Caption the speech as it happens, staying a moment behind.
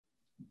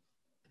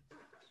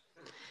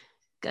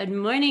Good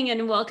morning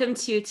and welcome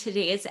to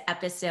today's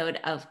episode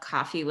of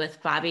Coffee with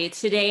Bobbi.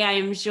 Today I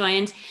am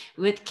joined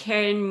with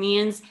Karen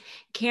Means.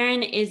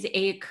 Karen is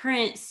a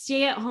current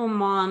stay-at-home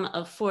mom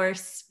of 4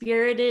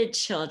 spirited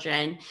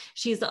children.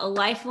 She's a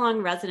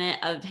lifelong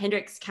resident of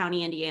Hendricks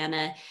County,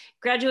 Indiana,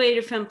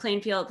 graduated from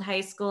Plainfield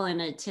High School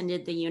and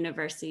attended the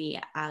University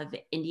of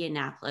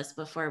Indianapolis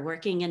before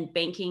working in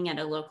banking at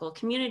a local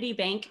community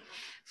bank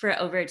for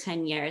over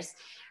 10 years.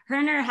 Her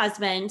and her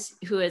husband,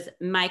 who is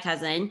my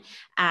cousin,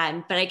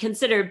 but I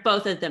consider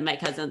both of them my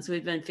cousins.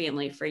 We've been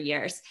family for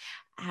years,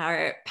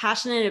 are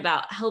passionate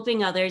about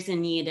helping others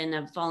in need and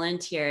have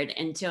volunteered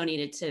and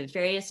donated to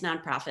various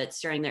nonprofits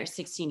during their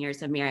 16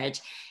 years of marriage.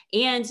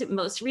 And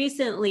most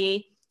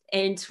recently,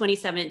 in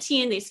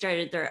 2017, they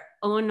started their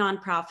own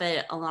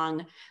nonprofit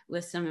along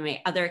with some of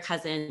my other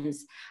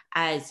cousins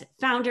as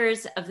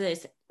founders of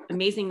this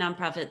amazing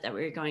nonprofit that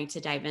we're going to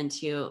dive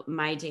into,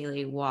 My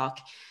Daily Walk,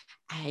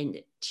 and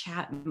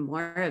chat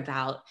more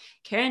about.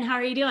 Karen, how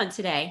are you doing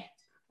today?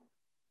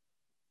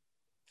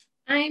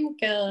 I'm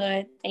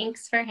good.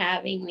 Thanks for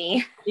having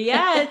me.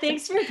 Yeah,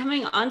 thanks for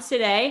coming on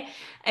today.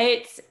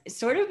 It's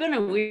sort of been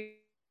a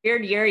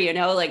weird year,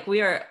 like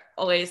we are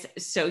always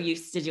so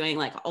used to doing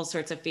like all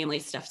sorts of family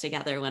stuff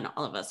together when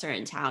all of us are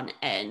in town.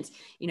 And,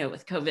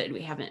 with COVID,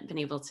 we haven't been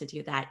able to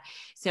do that.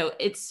 So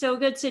it's so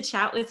good to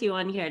chat with you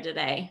on here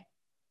today.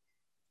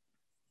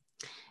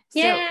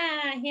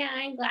 Yeah,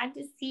 I'm glad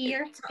to see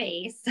your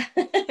face.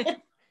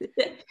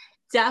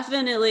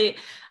 Definitely.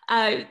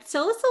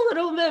 Tell us a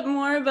little bit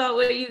more about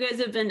what you guys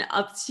have been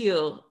up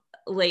to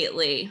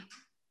lately.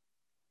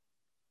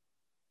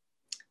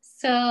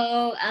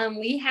 So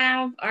we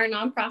have our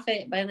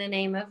nonprofit by the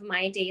name of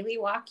My Daily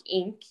Walk,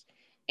 Inc.,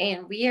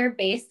 and we are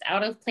based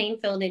out of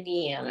Plainfield,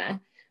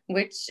 Indiana,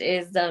 which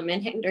is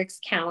in Hendricks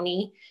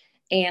County.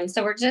 And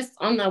so we're just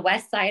on the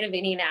west side of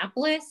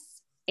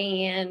Indianapolis.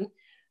 And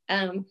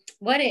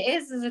what it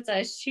is it's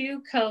a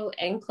shoe, coat,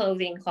 and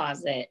clothing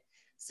closet.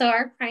 So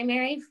our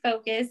primary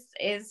focus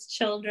is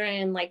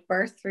children like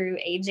birth through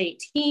age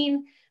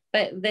 18,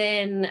 but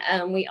then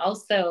we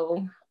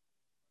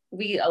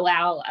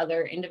allow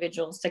other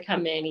individuals to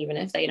come in even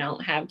if they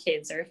don't have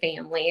kids or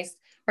families.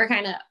 We're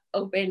kind of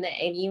open to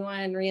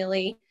anyone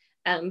really.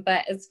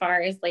 But as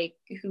far as like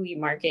who we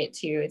market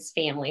to, it's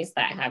families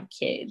that have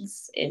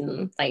kids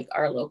in like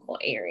our local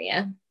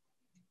area.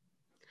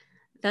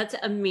 That's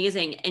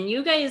amazing. And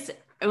you guys,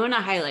 I want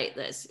to highlight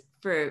this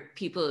for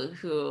people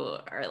who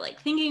are like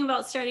thinking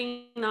about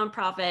starting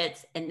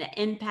nonprofits and the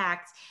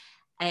impact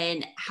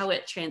and how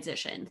it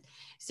transitioned.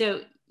 So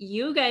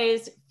you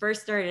guys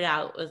first started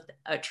out with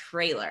a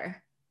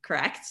trailer,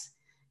 correct?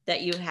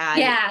 That you had.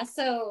 Yeah.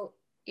 So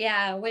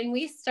when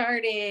we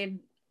started,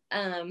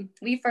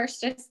 we first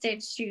just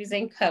did shoes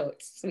and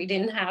coats. We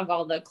didn't have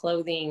all the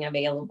clothing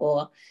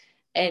available.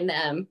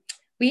 And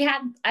we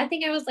had, I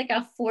think it was like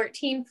a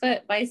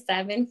 14-foot by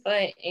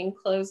 7-foot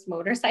enclosed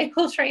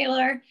motorcycle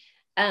trailer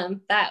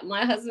that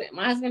my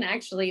husband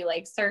actually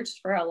like searched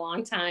for a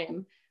long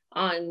time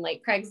on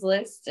like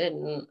Craigslist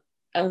and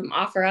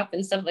OfferUp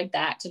and stuff like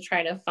that to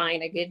try to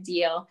find a good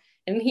deal.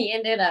 And he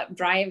ended up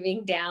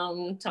driving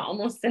down to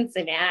almost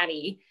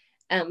Cincinnati.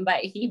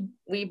 But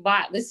we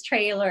bought this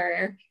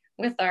trailer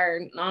with our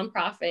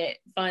nonprofit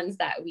funds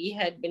that we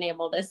had been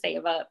able to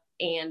save up.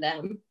 And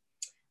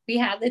we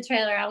had the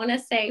trailer, I want to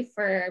say,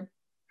 for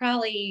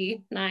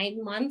probably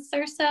 9 months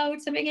or so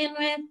to begin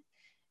with.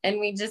 And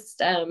we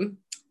just,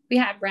 we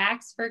had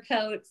racks for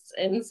coats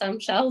and some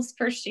shelves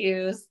for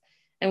shoes.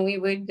 And we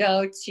would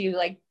go to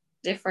like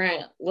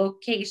different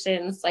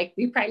locations. Like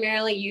we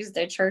primarily used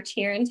a church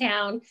here in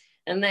town.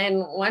 And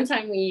then one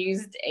time we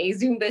used a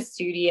Zumba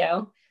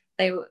studio.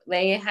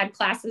 They had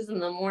classes in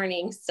the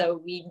morning, so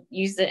we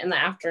used it in the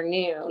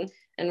afternoon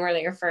and we're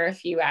there for a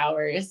few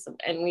hours.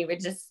 And we would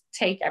just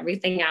take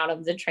everything out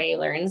of the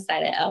trailer and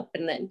set it up,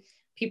 and then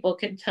people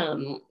could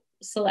come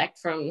select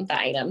from the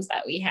items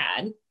that we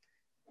had.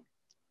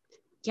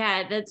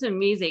 Yeah, that's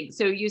amazing.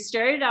 So you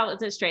started out with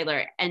this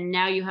trailer and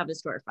now you have a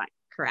storefront,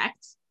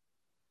 correct?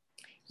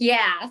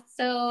 Yeah.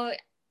 So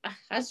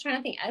I was trying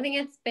to think. I think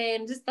it's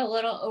been just a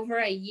little over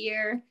a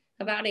year,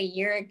 about a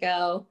year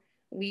ago.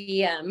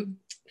 We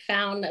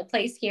found a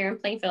place here in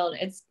Plainfield.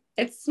 It's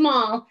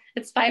small.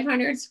 It's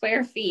 500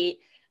 square feet,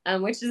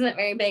 which isn't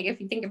very big if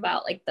you think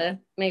about like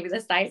maybe the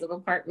size of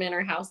apartment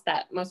or house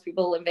that most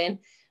people live in.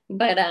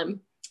 But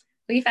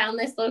we found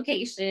this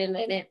location,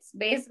 and it's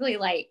basically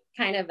like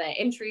kind of an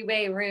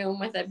entryway room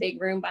with a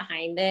big room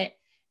behind it.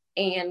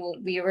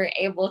 And we were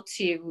able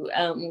to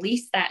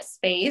lease that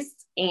space.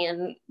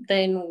 And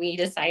then we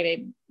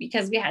decided,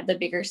 because we had the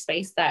bigger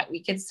space, that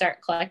we could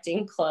start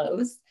collecting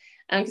clothes.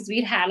 Because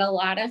we'd had a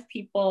lot of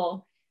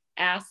people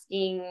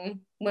asking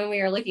when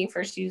we were looking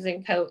for shoes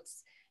and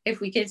coats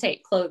if we could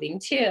take clothing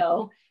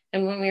too.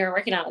 And when we were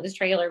working out of this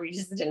trailer, we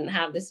just didn't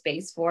have the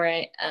space for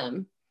it.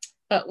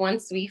 But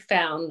once we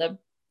found the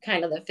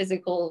kind of the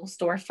physical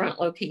storefront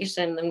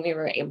location, then we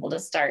were able to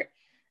start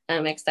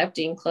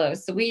accepting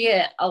clothes. So we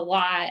get a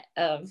lot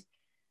of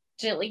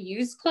gently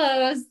used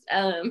clothes.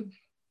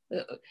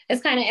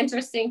 It's kind of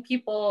interesting.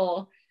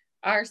 People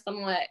are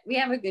somewhat, we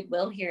have a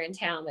Goodwill here in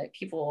town, but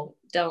people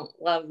don't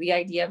love the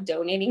idea of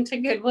donating to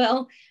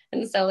Goodwill.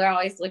 And so they're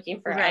always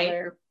looking for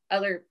Right.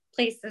 other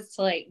places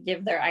to like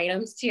give their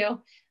items to.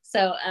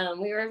 So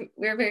we were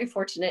very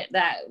fortunate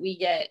that we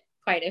get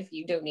quite a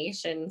few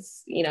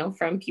donations, you know,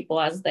 from people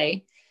as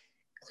they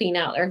clean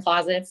out their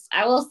closets.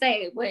 I will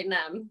say when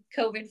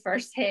COVID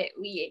first hit,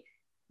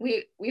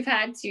 we've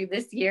had to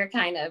this year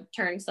kind of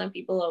turn some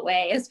people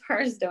away as far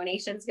as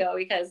donations go,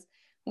 because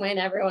when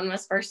everyone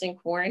was first in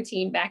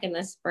quarantine back in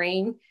the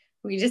spring,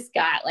 we just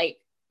got like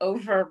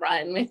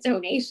overrun with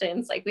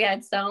donations. Like we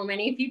had so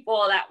many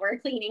people that were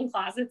cleaning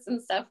closets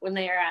and stuff when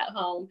they were at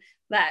home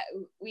that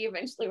we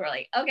eventually were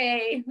like,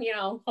 okay, you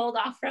know, hold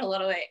off for a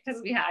little bit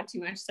because we had too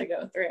much to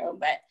go through.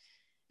 But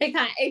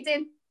it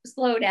did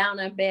slow down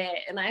a bit.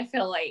 And I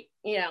feel like,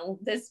 you know,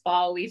 this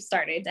fall we've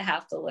started to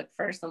have to look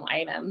for some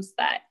items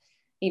that,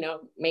 you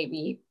know,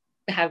 maybe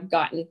have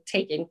gotten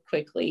taken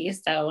quickly.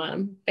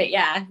 So but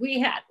yeah, we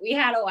had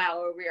a while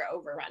where we were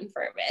overrun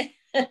for a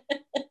bit.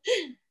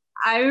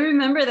 I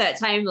remember that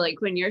time,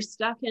 like when you're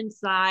stuck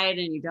inside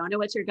and you don't know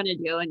what you're going to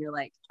do and you're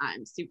like,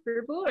 I'm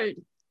super bored,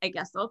 I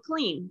guess I'll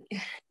clean,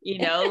 you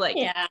know, like,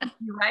 yeah,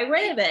 do I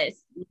wear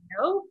this?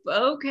 Nope.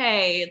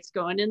 Okay, it's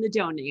going in the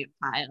donate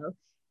pile.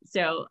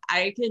 So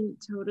I can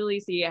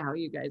totally see how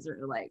you guys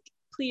are like,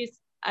 please,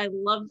 I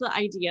love the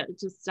idea.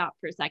 Just stop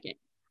for a second.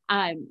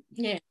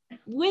 yeah.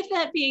 With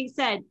that being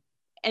said,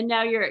 and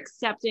now you're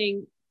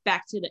accepting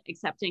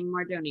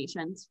more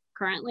donations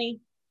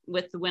currently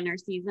with the winter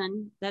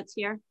season that's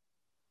here.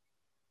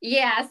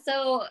 Yeah,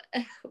 so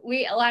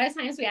a lot of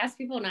times we ask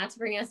people not to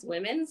bring us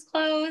women's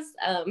clothes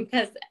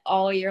because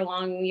all year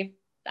long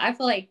I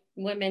feel like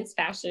women's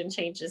fashion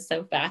changes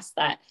so fast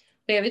that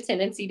we have a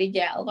tendency to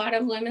get a lot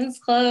of women's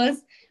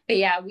clothes. But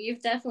yeah,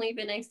 we've definitely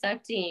been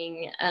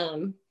accepting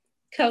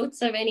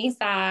coats of any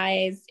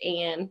size,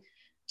 and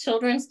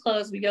children's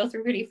clothes we go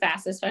through pretty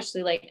fast,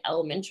 especially like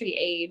elementary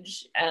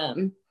age.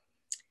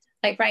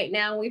 Like right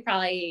now we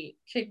probably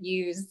could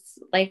use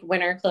like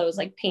winter clothes,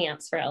 like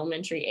pants for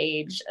elementary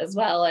age, as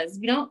well as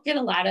we don't get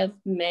a lot of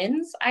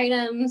men's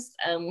items.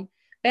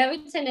 We have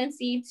a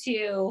tendency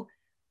to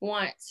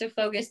want to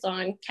focus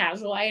on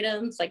casual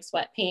items like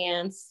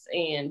sweatpants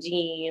and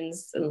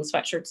jeans and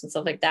sweatshirts and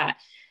stuff like that.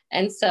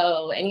 And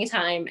so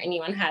anytime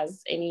anyone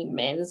has any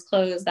men's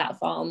clothes that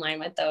fall in line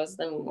with those,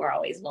 then we're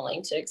always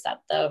willing to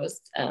accept those,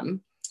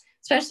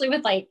 especially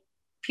with like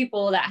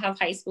people that have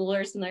high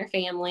schoolers in their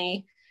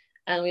family.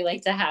 We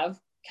like to have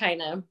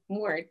kind of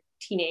more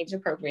teenage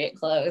appropriate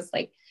clothes.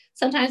 Like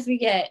sometimes we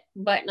get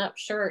button up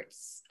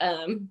shirts,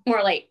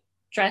 more like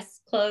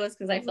dress clothes,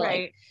 because I feel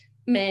like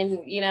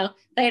men, you know,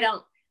 they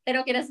don't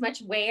get as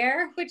much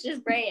wear, which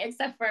is great,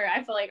 except for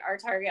I feel like our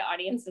target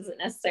audience isn't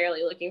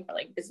necessarily looking for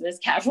like business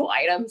casual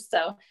items.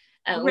 So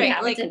we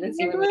have like, a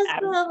tendency when was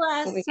the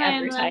last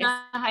time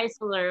a high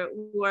schooler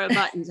wore a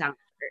button down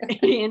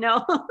shirt, you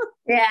know?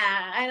 Yeah,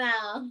 I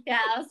know. Yeah,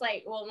 I was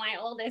like, well, my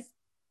oldest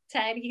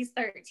Ted, he's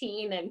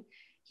 13 and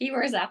he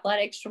wears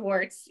athletic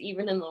shorts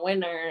even in the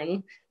winter,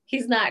 and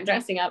he's not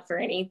dressing up for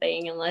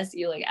anything unless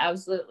you like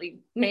absolutely,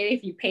 maybe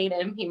if you paid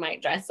him he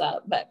might dress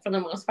up, but for the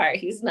most part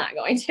he's not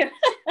going to.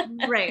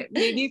 Right,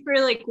 maybe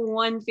for like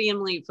one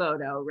family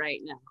photo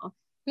right now.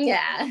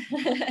 Yeah.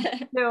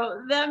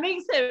 So that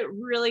makes a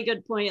really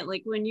good point.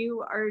 Like when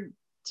you are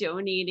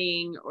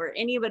donating or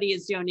anybody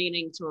is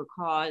donating to a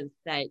cause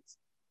that's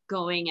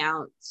going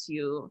out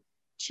to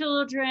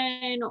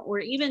children or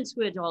even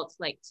to adults,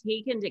 like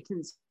take into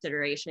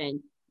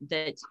consideration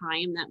the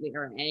time that we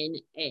are in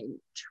and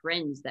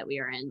trends that we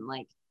are in.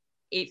 Like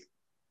if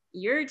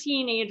your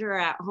teenager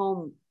at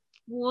home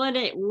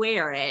wouldn't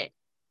wear it,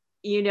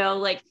 you know,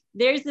 like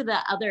there's the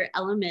other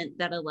element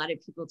that a lot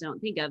of people don't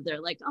think of. They're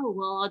like, oh,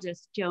 well, I'll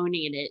just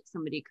donate it,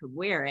 somebody could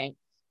wear it.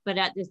 But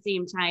at the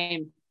same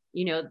time,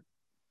 you know,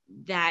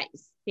 that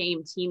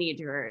same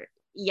teenager,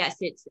 yes,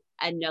 it's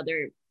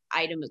another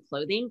item of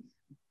clothing,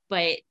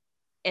 but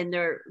and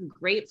they're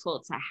grateful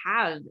to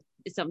have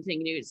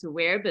something new to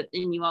wear, but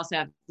then you also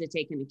have to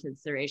take into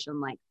consideration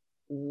like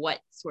what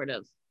sort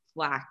of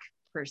flack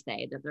per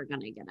se that they're going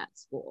to get at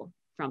school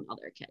from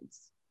other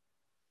kids.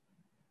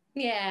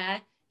 Yeah.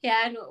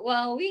 And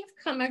well, we've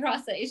come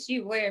across the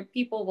issue where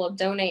people will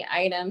donate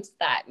items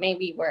that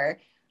maybe were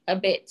a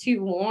bit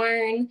too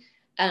worn.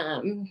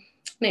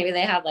 Maybe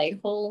they have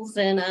like holes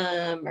in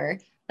them, or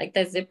like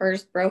the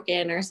zipper's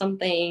broken or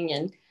something.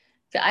 And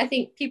I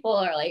think people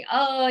are like,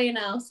 oh, you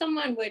know,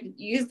 someone would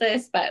use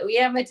this, but we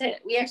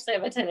actually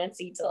have a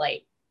tendency to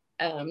like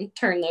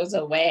turn those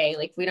away.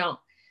 Like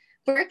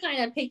we're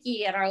kind of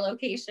picky at our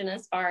location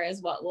as far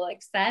as what we'll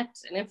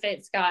accept. And if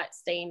it's got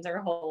stains or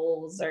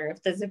holes, or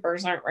if the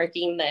zippers aren't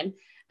working, then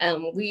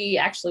we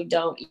actually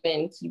don't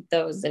even keep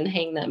those and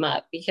hang them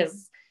up,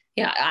 because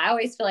I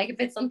always feel like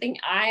if it's something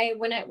I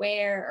wouldn't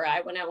wear or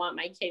I wouldn't want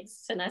my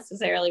kids to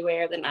necessarily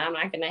wear, then I'm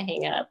not going to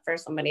hang it up for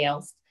somebody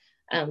else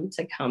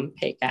to come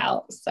pick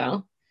out.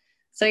 So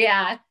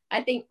yeah,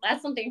 I think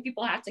that's something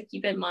people have to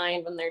keep in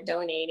mind when they're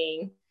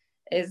donating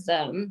is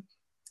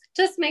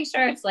just make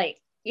sure it's like,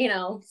 you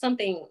know,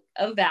 something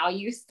of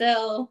value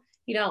still,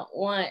 you don't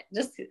want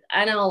just,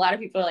 I know a lot of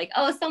people are like,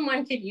 oh,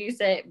 someone could use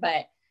it,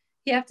 but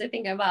you have to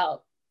think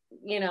about,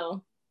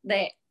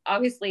 that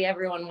obviously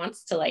everyone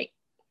wants to like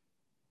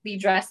be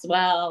dressed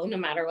well, no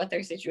matter what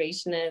their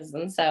situation is.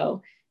 And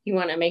so you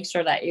want to make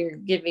sure that you're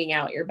giving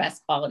out your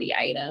best quality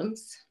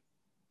items.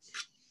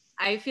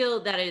 I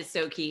feel that is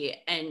so key.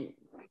 And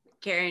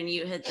Karen,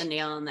 you hit the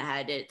nail on the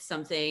head. It's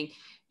something,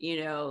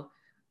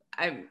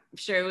 I'm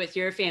sure with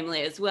your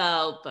family as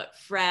well, but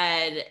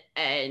Fred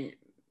and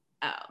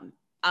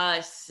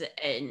us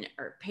and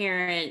our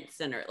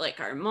parents and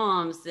our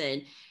moms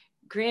and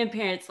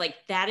grandparents, like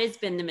that has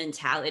been the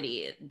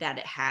mentality that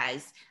it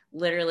has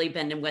literally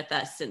been with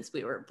us since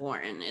we were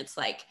born. It's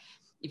like,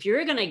 if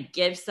you're going to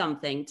give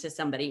something to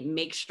somebody,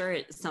 make sure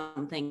it's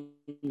something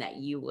that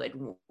you would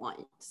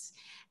want.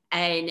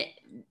 And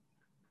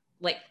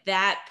like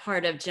that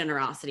part of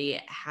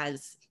generosity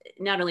has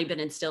not only been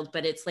instilled,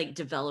 but it's like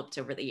developed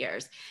over the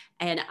years.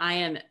 And I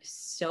am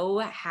so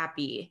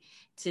happy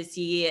to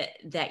see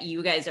that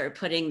you guys are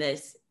putting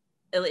this,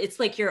 it's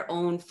like your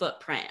own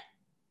footprint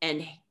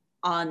and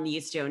on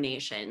these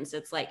donations.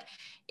 It's like,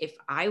 if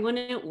I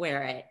wouldn't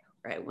wear it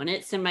or I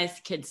wouldn't send my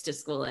kids to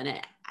school in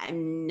it,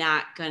 I'm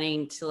not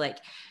going to like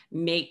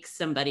make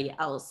somebody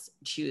else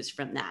choose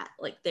from that.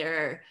 Like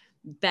there are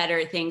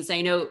better things.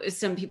 I know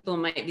some people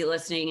might be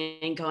listening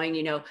and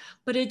going,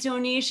 but a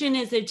donation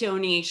is a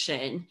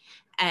donation.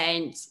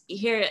 And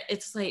here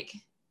it's like,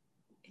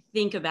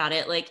 think about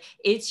it. Like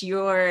it's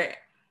your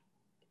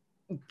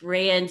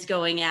brand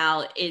going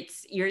out.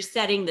 You're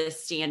setting the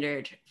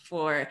standard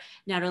for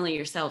not only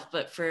yourself,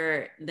 but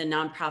for the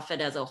nonprofit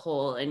as a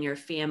whole and your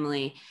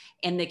family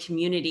and the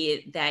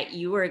community, that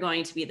you are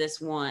going to be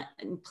this one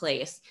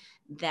place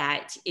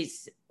that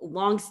is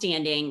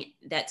longstanding,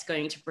 that's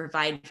going to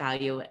provide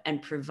value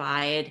and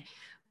provide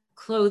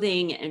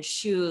clothing and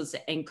shoes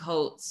and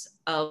coats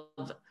of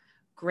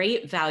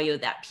great value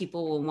that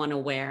people will want to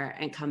wear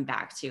and come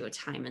back to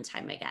time and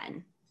time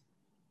again.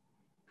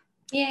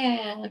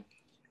 Yeah.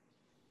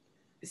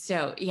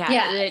 So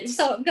yeah.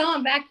 So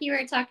going back, you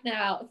were talking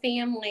about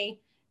family.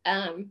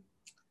 That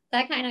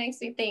kind of makes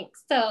me think.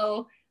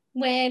 So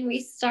when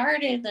we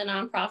started the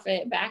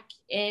nonprofit back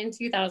in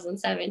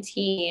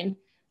 2017,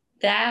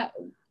 that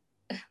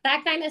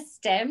kind of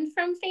stemmed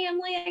from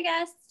family, I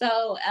guess.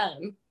 So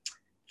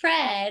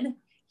Fred,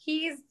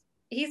 he's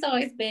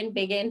always been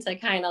big into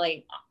kind of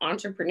like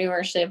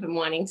entrepreneurship and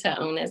wanting to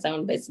own his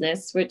own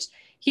business, which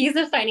he's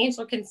a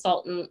financial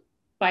consultant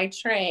by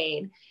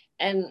trade.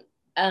 And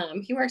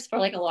he works for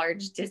like a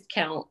large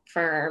discount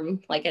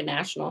firm, like a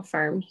national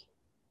firm.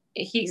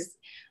 He's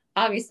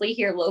obviously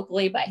here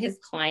locally, but his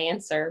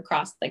clients are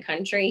across the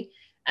country.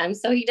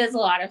 So he does a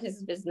lot of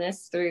his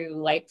business through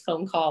like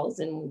phone calls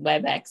and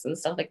WebEx and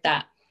stuff like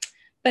that.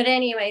 But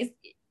anyways,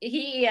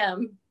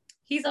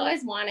 he's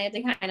always wanted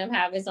to kind of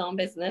have his own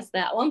business.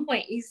 That at one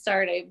point he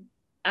started,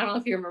 I don't know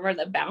if you remember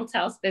the bounce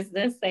house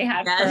business they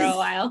had for a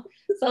while.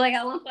 So like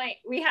at one point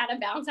we had a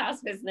bounce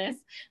house business,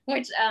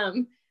 which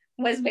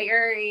was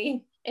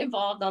very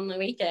involved on the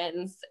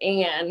weekends,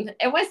 and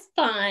it was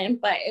fun,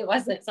 but it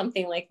wasn't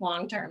something like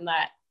long-term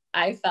that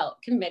I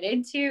felt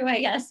committed to, I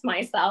guess,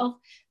 myself.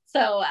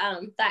 So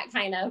that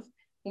kind of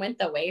went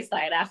the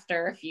wayside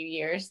after a few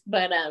years.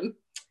 But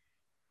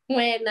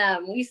when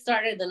we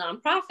started the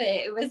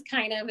nonprofit, it was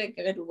kind of a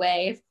good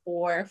way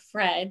for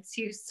Fred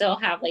to still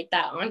have like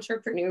that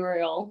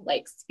entrepreneurial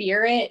like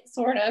spirit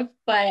sort of,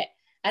 but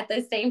at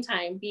the same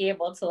time be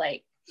able to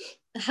like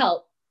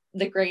help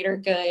the greater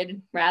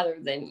good rather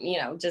than,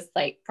 just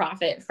like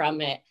profit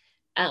from it.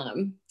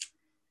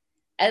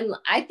 And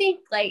I think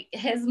like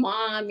his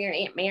mom, your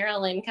Aunt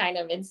Marilyn, kind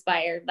of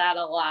inspired that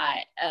a lot.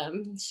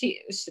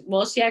 She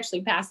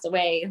actually passed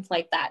away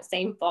like that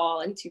same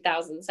fall in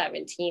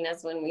 2017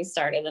 as when we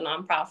started the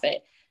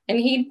nonprofit. And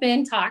he'd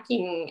been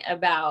talking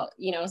about,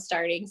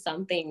 starting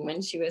something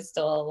when she was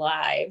still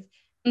alive.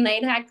 And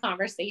they'd had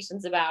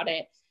conversations about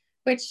it,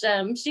 which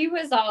she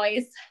was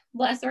always,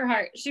 bless her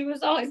heart, she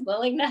was always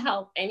willing to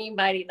help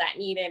anybody that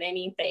needed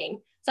anything.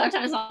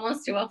 Sometimes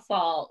almost to a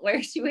fault,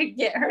 where she would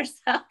get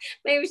herself,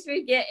 maybe she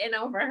would get in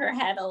over her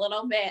head a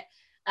little bit,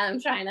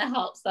 trying to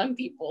help some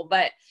people.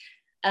 But,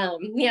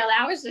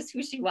 that was just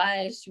who she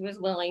was. She was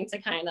willing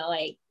to kind of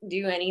like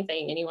do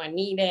anything anyone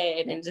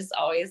needed, and just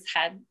always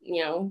had,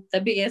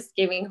 the biggest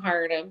giving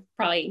heart of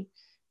probably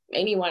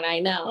anyone I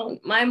know.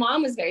 My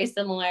mom was very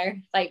similar.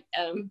 Like,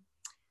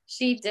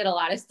 she did a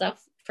lot of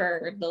stuff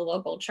for the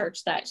local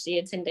church that she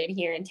attended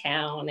here in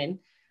town. And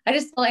I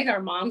just feel like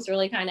our moms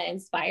really kind of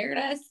inspired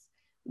us.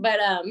 But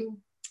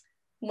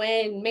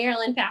when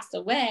Marilyn passed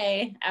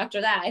away,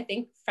 after that, I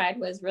think Fred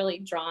was really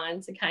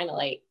drawn to kind of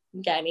like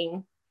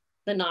getting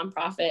the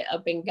nonprofit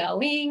up and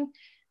going.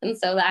 And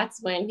so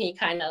that's when he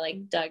kind of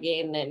like dug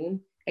in and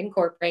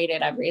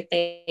incorporated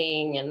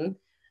everything.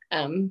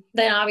 And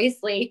then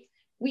obviously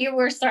we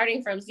were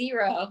starting from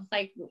zero.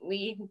 Like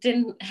we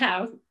didn't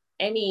have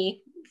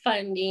any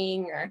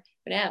funding, or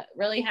we didn't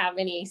really have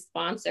any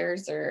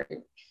sponsors, or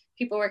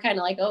people were kind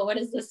of like, oh, what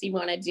does this you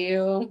want to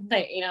do?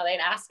 They'd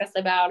ask us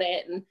about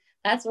it. And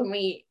that's when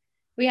we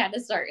we had to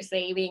start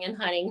saving and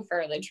hunting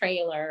for the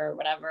trailer or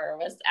whatever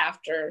was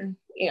after,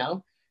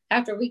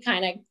 after we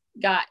kind of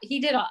he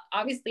did,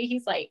 obviously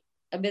he's like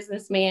a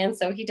businessman.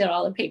 So he did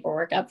all the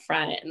paperwork up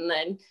front, and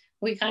then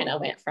we kind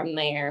of went from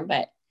there.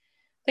 But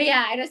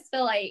yeah, I just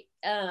feel like,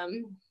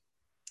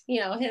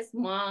 his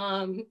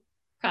mom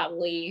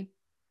probably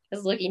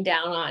is looking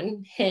down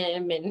on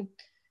him, and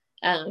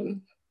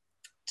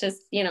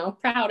just,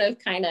 proud of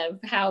kind of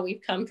how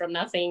we've come from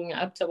nothing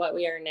up to what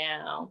we are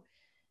now.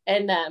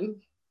 And,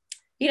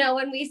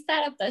 when we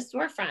set up the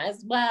storefront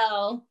as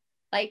well,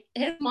 like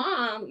his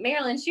mom,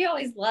 Marilyn, she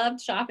always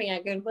loved shopping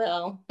at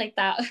Goodwill. Like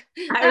that.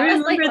 I That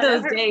was like remember one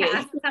of those her days.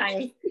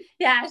 pastimes.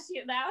 Yeah,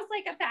 that was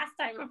like a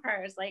pastime of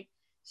hers. Like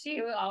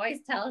she would always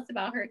tell us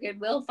about her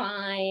Goodwill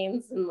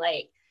finds, and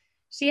like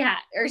she'd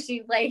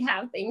like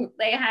have things.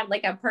 They had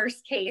like a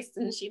purse case,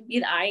 and she'd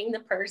be eyeing the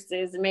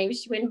purses, and maybe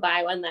she wouldn't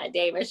buy one that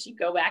day, but she'd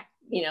go back,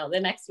 the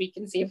next week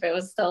and see if it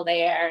was still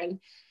there.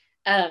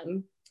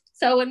 And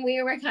so when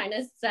we were kind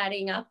of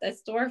setting up the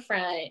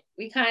storefront,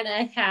 we kind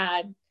of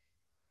had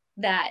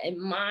that in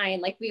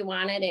mind. Like we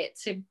wanted it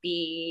to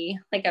be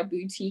like a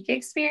boutique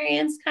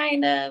experience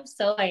kind of.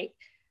 So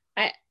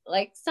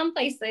like some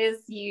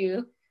places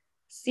you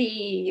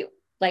see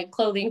like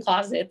clothing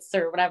closets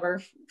or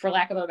whatever, for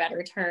lack of a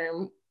better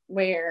term,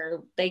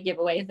 where they give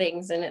away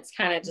things and it's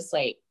kind of just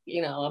like,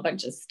 a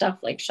bunch of stuff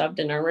like shoved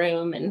in a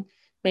room, and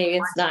maybe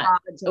it's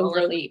not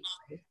overly,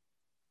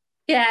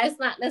 yeah, it's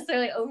not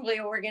necessarily overly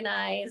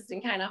organized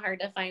and kind of hard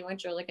to find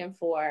what you're looking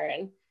for.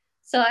 And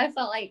so I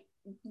felt like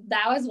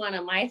that was one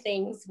of my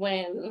things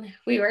when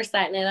we were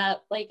setting it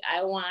up. Like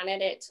I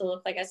wanted it to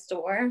look like a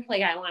store.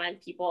 Like I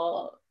wanted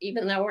people,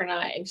 even though we're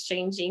not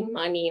exchanging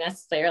money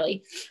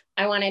necessarily,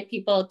 I wanted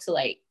people to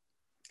like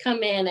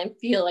come in and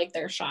feel like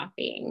they're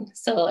shopping.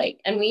 So like,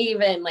 and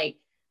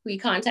we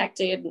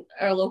contacted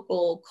our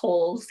local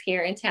Kohl's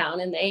here in town,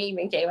 and they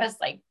even gave us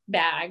like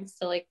bags.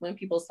 So like when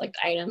people select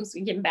items,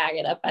 we can bag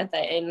it up at the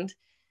end.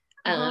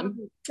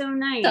 So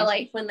nice. So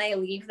like when they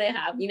leave, they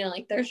have,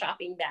 like their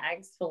shopping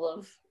bags full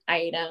of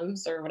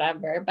items or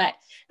whatever. But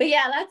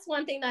yeah, that's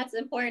one thing that's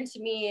important to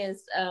me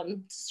is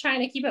just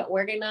trying to keep it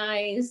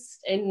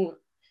organized, and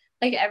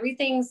like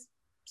everything's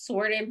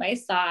sorted by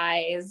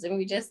size. And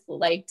we just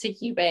like to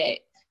keep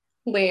it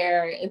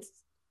where it's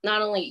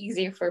not only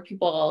easier for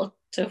people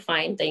to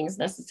find things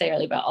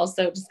necessarily, but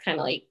also just kind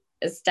of like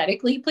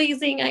aesthetically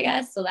pleasing, I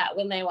guess. So that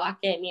when they walk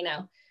in,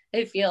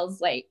 it feels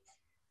like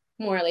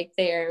more like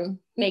they're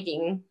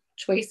making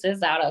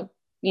choices out of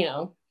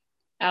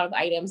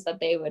items that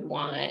they would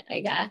want,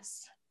 I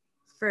guess.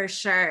 For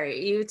sure.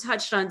 You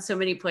touched on so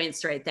many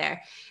points right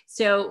there.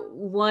 So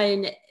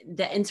one,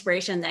 the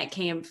inspiration that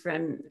came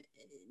from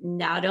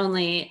not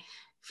only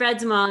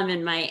Fred's mom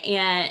and my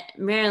aunt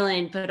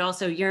Marilyn, but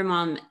also your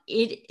mom,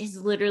 it has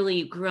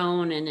literally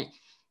grown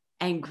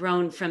and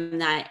grown from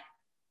that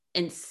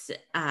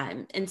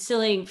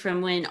instilling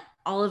from when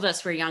all of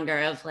us were younger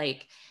of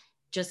like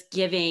just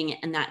giving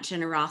and that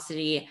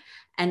generosity.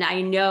 And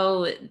I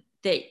know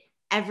that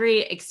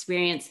every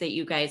experience that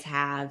you guys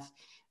have,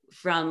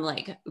 from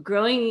like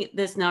growing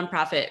this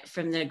nonprofit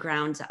from the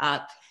ground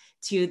up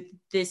to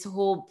this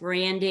whole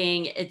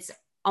branding, it's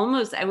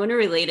almost, I want to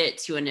relate it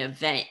to an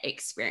event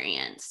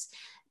experience.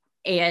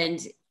 And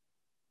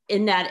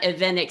in that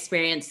event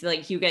experience,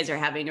 like you guys are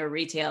having a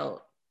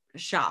retail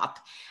shop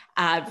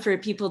for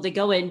people to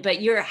go in,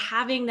 but you're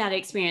having that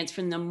experience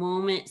from the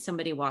moment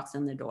somebody walks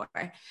in the door,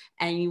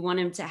 and you want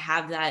them to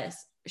have that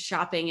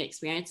shopping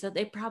experience that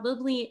they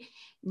probably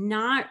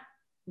not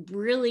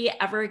really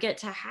ever get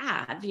to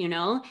have,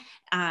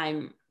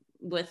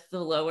 with the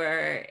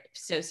lower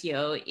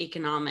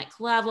socioeconomic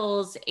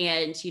levels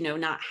and,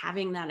 not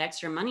having that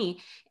extra money.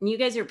 And you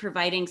guys are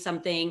providing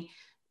something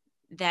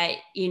that,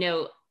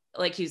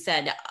 like you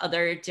said,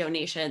 other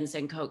donations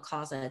and coat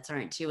closets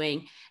aren't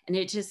doing. And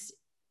it just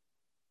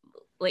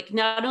like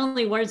not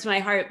only warms my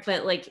heart,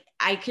 but like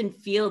I can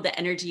feel the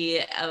energy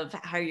of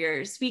how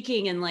you're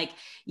speaking. And like,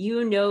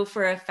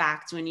 for a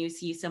fact, when you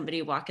see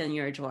somebody walk in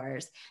your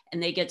doors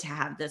and they get to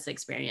have this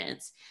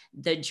experience,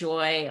 the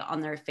joy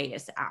on their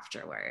face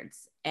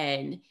afterwards.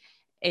 And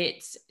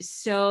it's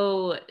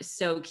so,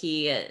 so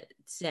key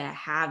to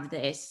have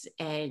this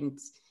and,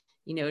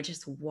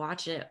 just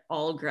watch it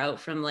all grow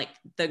from like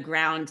the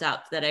ground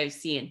up that I've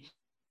seen,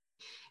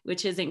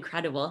 which is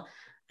incredible.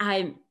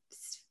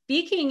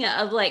 Speaking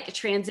of like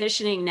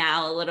transitioning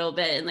now a little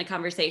bit in the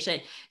conversation,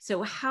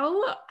 so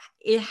how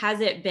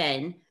has it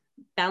been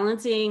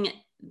balancing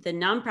the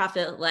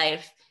nonprofit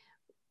life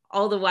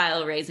all the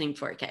while raising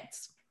 4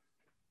 kids?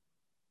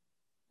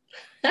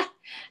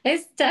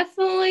 It's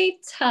definitely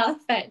tough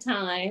at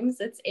times.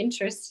 It's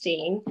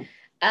interesting.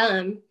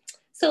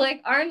 So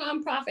like our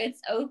nonprofit's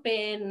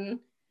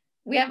open,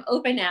 we have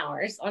open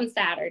hours on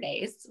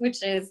Saturdays,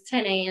 which is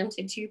 10 a.m.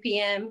 to 2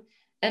 p.m.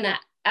 And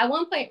at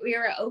one point we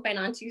were open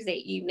on Tuesday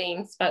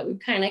evenings, but we've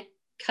kind of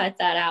cut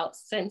that out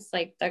since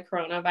like the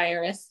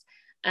coronavirus.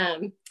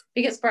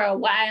 Because for a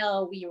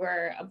while we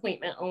were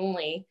appointment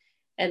only.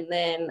 And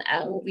then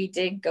we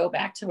did go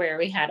back to where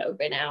we had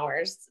open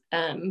hours.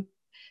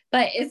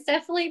 but it's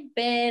definitely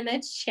been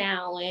a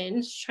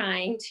challenge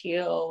trying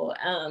to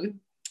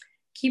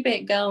keep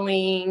it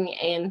going.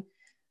 And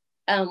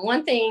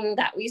one thing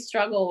that we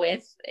struggle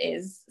with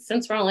is,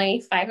 since we're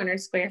only 500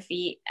 square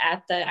feet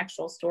at the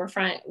actual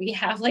storefront, we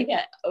have like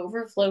an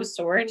overflow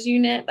storage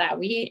unit that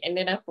we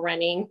ended up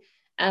renting.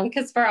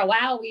 Because for a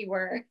while we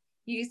were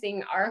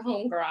using our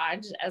home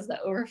garage as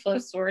the overflow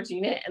storage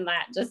unit, and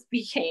that just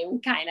became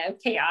kind of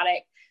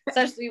chaotic,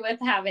 especially with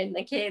having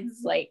the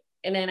kids like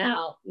in and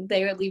out.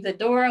 They would leave the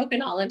door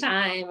open all the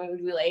time, and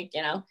we'd be like,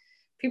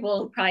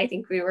 people probably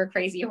think we were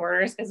crazy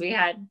hoarders because we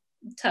had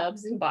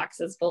tubs and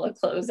boxes full of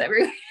clothes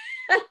everywhere.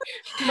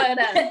 But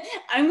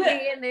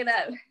we ended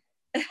up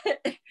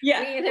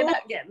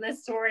getting the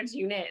storage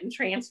unit and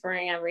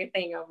transferring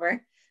everything over,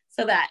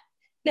 so that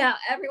now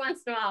every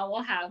once in a while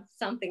we'll have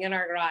something in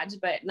our garage,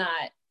 but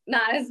not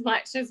as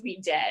much as we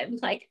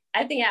did. Like,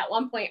 I think at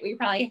one point we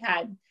probably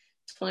had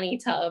 20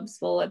 tubs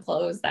full of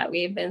clothes that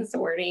we've been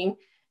sorting,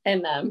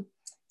 and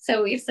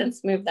so we've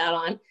since moved that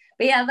on.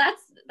 But yeah,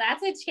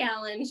 that's a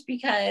challenge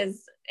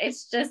because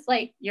it's just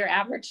like your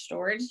average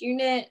storage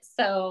unit.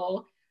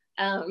 So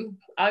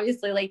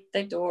obviously, like,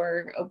 the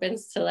door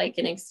opens to like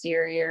an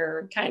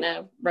exterior kind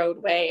of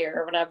roadway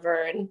or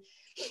whatever,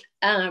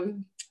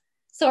 and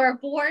so our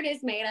board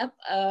is made up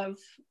of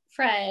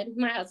Fred,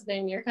 my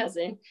husband, your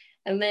cousin,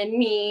 and then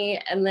me,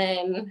 and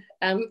then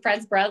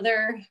Fred's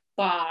brother,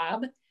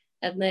 Bob,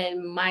 and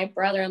then my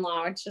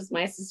brother-in-law, which is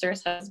my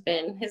sister's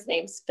husband. His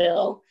name's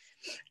Phil.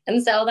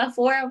 And so the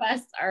four of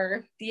us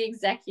are the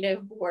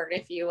executive board,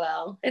 if you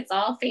will. It's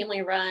all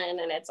family run,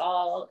 and it's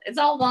all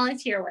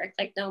volunteer work.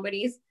 Like,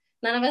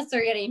 none of us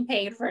are getting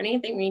paid for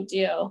anything we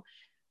do.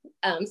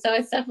 So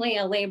it's definitely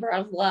a labor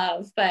of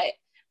love, but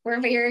we're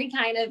very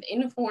kind of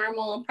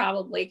informal,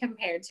 probably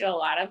compared to a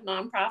lot of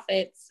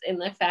nonprofits, in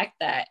the fact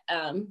that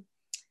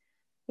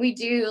we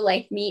do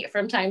like meet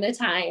from time to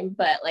time,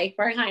 but like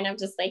we're kind of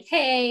just like,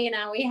 hey,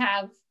 we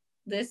have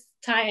this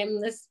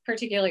time, this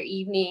particular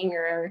evening,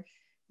 or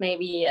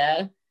maybe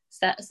a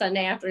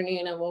Sunday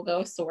afternoon, and we'll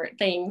go sort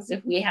things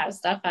if we have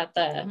stuff at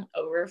the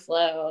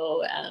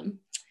overflow.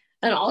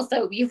 And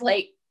also we've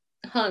like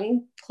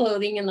hung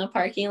clothing in the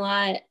parking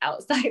lot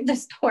outside the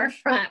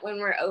storefront when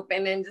we're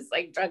open, and just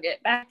like drug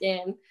it back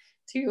in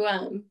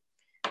to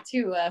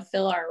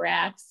fill our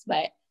racks.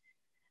 But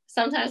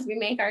sometimes we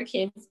make our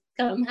kids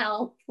come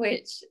help,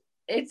 which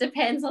it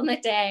depends on the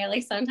day.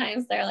 Like,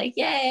 sometimes they're like,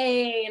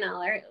 yay,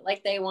 or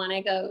like they want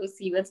to go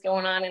see what's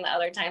going on, and the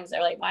other times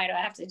they're like, why do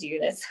I have to do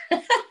this?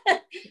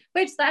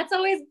 Which, that's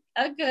always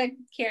a good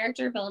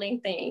character building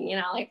thing,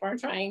 like we're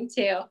trying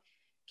to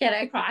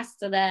get across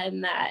to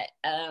them that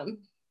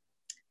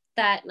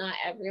that not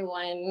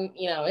everyone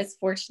is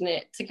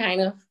fortunate to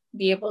kind of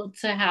be able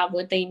to have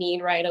what they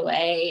need right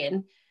away.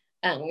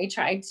 And we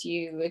try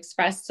to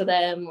express to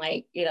them,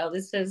 like,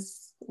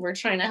 we're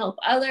trying to help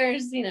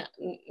others.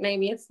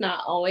 Maybe it's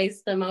not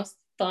always the most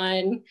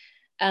fun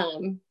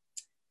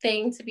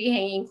thing to be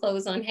hanging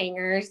clothes on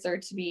hangers, or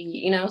to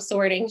be,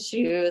 sorting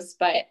shoes.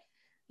 But,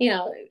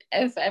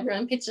 if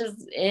everyone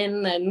pitches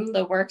in, then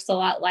the work's a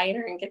lot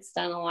lighter and gets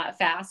done a lot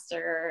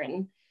faster.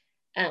 And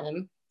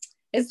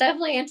it's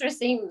definitely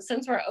interesting,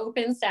 since we're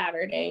open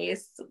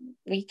Saturdays,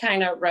 we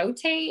kind of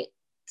rotate.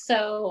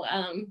 So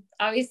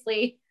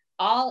obviously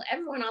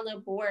everyone on the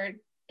board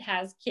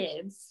has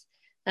kids.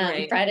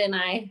 Right. Fred and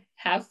I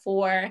have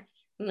 4,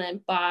 and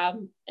then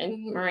Bob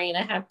and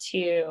Marina have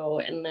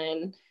 2, and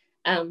then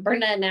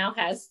Brenda now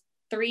has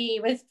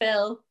 3 with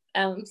Phil,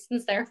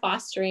 since they're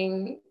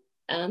fostering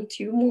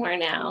 2 more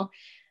now.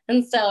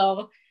 And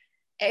so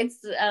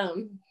it's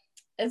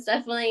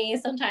definitely,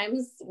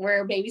 sometimes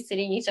we're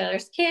babysitting each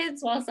other's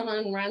kids while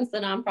someone runs the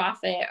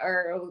nonprofit,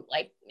 or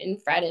like in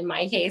Fred, in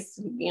my case,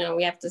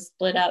 we have to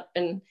split up,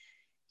 and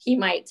he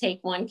might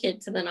take 1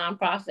 kid to the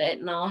nonprofit,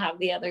 and I'll have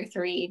the other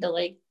 3 to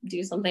like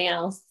do something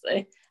else.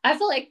 I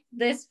feel like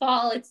this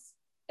fall,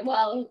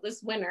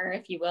 this winter,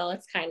 if you will,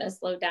 it's kind of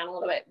slowed down a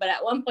little bit. But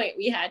at one point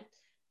we had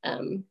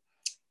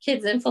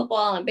kids in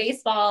football and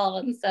baseball.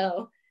 And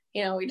so,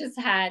 we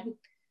had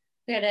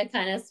to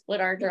kind of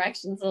split our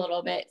directions a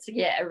little bit to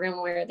get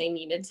everyone where they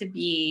needed to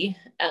be.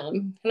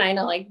 And I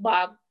know like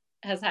Bob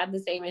has had the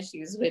same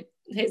issues with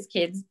his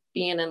kids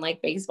being in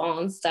like baseball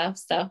and stuff.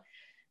 So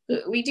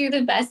we do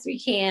the best we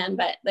can,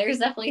 but there's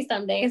definitely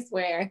some days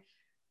where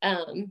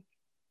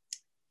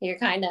you're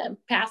kind of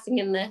passing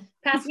in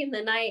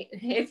the night,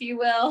 if you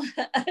will.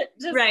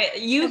 Right.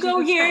 You go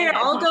here,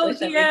 I'll go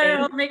here.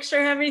 I'll make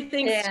sure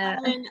everything's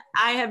fine.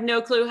 I have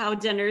no clue how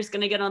dinner is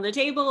going to get on the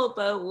table,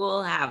 but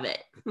we'll have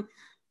it.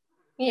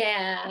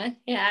 Yeah.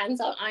 And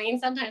so,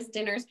 sometimes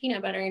dinner's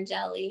peanut butter and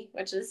jelly,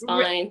 which is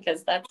fine,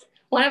 because that's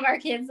one of our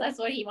kids. That's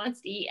what he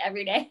wants to eat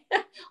every day,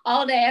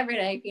 all day, every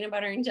day, peanut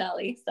butter and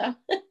jelly. So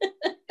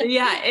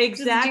yeah,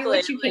 exactly.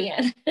 Just do what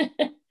you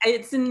can.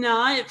 It's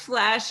not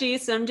flashy.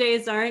 Some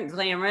days aren't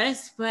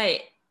glamorous, but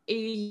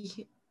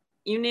you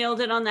nailed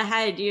it on the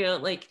head. You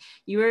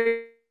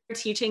were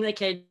teaching the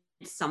kids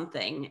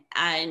something,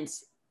 and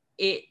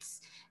it's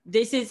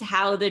this is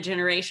how the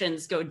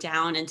generations go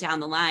down and down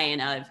the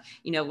line of,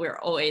 you know, we're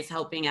always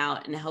helping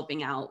out and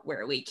helping out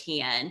where we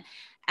can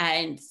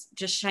and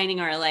just shining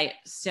our light.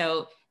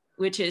 So,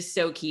 which is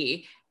so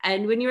key.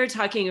 And when you were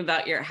talking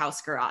about your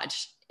house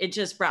garage, it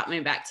just brought me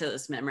back to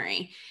this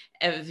memory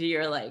of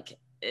you're like,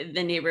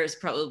 the neighbors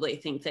probably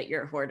think that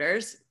you're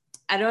hoarders.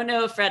 I don't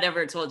know if Fred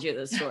ever told you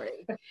this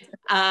story,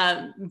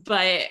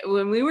 but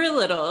when we were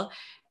little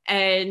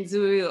and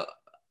we,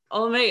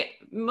 all my,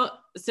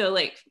 so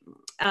like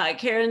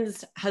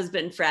Karen's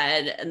husband,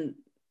 Fred, and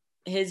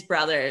his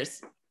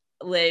brothers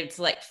lived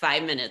like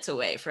 5 minutes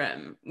away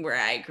from where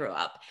I grew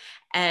up.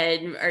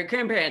 And our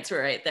grandparents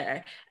were right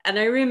there. And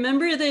I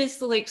remember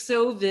this like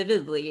so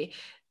vividly.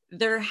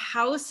 Their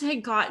house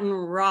had gotten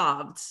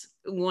robbed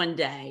one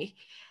day.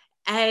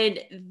 And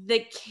the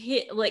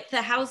kid, like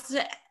the house,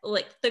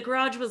 like the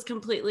garage was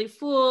completely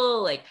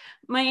full. Like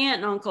my aunt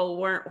and uncle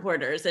weren't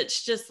hoarders.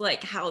 It's just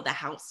like how the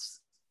house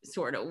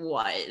sort of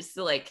was.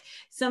 Like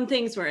some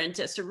things were in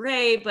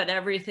disarray, but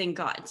everything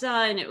got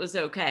done. It was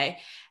okay.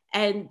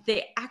 And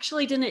they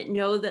actually didn't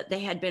know that they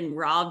had been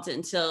robbed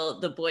until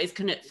the boys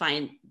couldn't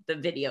find the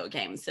video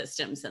game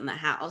systems in the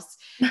house.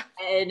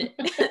 And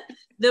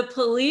the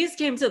police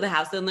came to the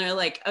house and they're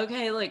like,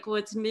 okay, like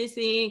what's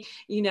missing,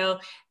 you know?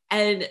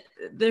 And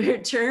the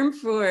term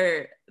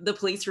for the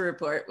police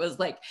report was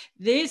like,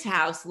 this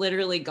house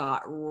literally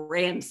got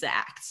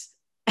ransacked.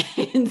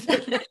 And,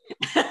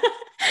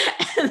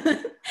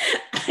 and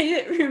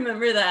I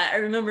remember that. I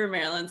remember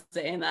Marilyn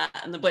saying that,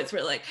 and the boys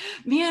were like,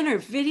 man, our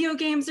video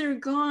games are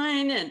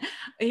gone. And,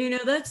 you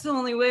know, that's the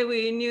only way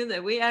we knew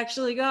that we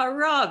actually got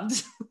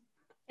robbed.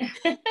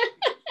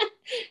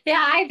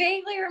 Yeah, I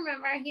vaguely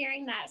remember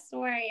hearing that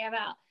story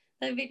about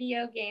the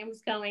video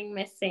games going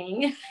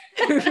missing.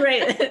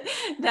 Right.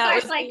 That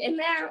was like in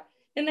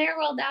their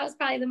world, that was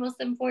probably the most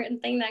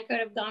important thing that could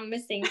have gone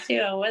missing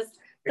too, was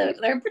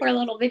their poor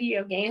little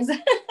video games.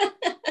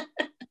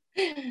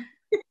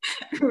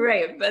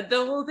 Right, but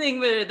the whole thing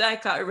where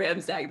that got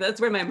ransacked, that's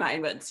where my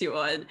mind went to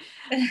on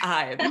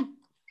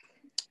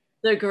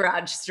the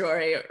garage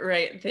story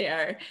right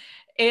there.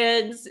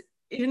 And,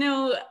 you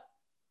know,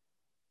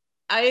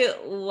 I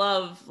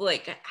love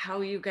like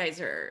how you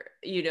guys are,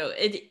 you know,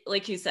 it,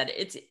 like you said,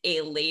 it's a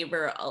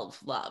labor of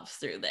love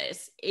through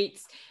this.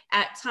 It's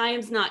at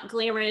times not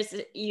glamorous,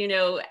 you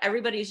know,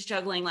 everybody's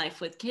juggling life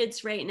with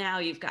kids right now.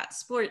 You've got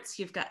sports,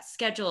 you've got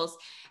schedules,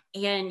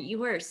 and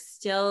you are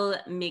still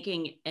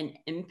making an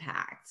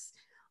impact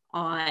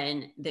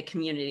on the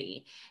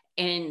community.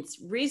 And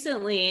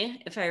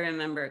recently, if I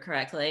remember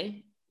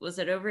correctly, was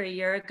it over a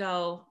year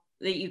ago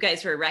that you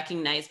guys were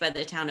recognized by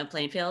the town of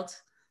Plainfield?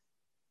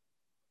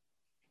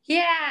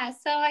 Yeah,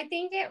 so I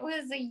think it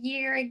was a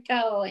year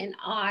ago in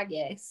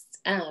August.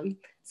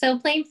 So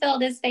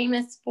Plainfield is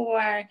famous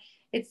for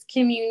its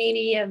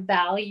Community of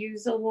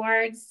Values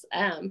Awards.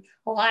 A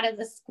lot of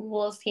the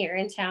schools here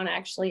in town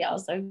actually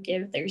also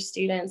give their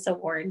students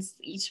awards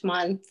each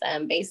month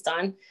based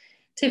on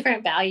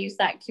different values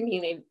that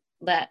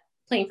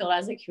Plainfield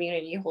as a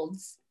community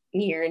holds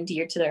near and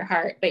dear to their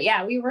heart. But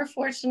yeah, we were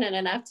fortunate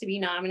enough to be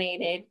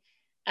nominated.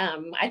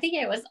 I think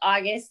it was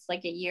August,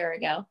 like a year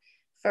ago,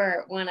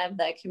 for one of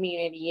the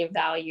Community of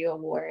Value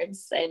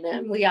Awards.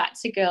 And we got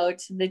to go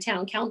to the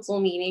town council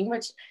meeting,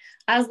 which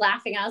I was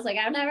laughing. I was like,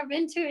 I've never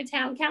been to a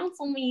town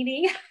council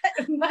meeting,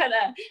 but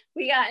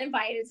we got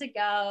invited to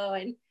go,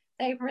 and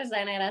they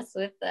presented us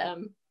with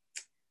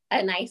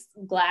a nice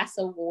glass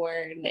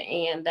award.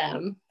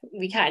 And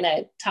we kind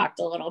of talked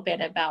a little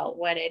bit about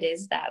what it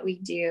is that we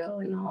do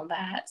and all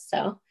that.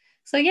 So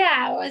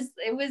yeah,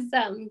 it was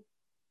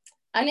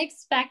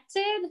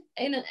unexpected,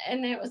 and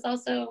it was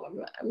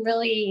also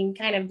really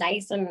kind of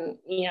nice and,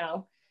 you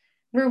know,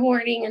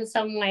 rewarding in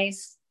some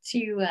ways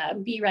to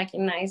be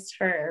recognized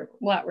for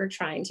what we're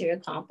trying to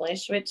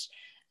accomplish, which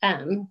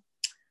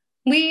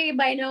we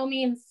by no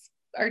means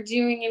are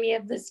doing any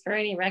of this for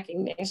any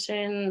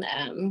recognition.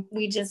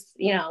 We just,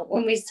 you know,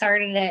 when we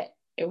started it,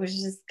 it was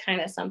just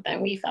kind of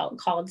something we felt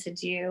called to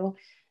do.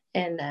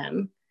 And I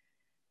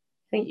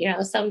think, you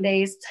know, some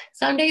days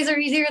are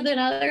easier than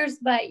others,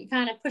 but you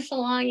kind of push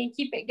along and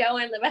keep it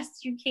going the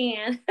best you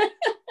can.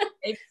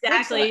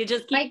 Exactly. You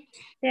just keep,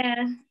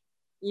 yeah.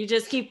 You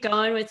just keep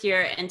going with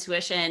your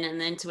intuition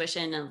and the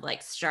intuition of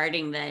like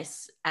starting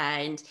this.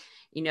 And,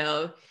 you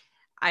know,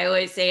 I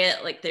always say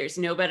it like there's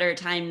no better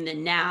time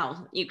than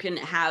now. You can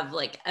have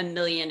like a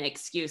million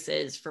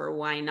excuses for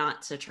why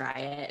not to try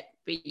it,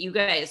 but you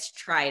guys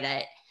tried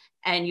it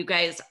and you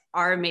guys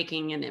are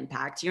making an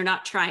impact. You're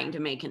not trying to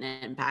make an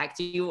impact.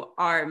 You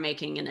are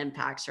making an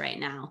impact right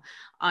now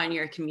on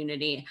your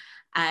community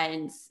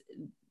and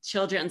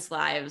children's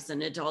lives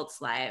and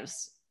adults'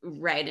 lives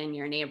right in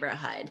your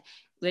neighborhood,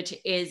 which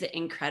is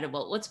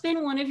incredible. What's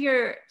been one of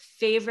your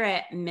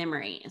favorite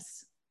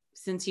memories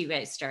since you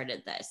guys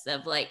started this,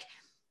 of like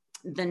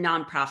the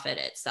nonprofit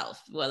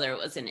itself, whether it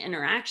was an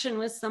interaction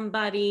with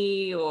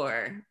somebody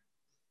or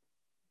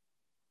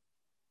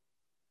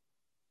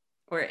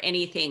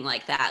anything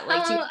like that?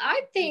 Like,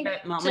 I think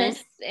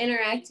just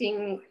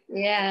interacting.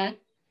 Yeah.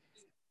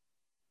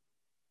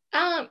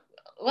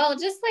 well,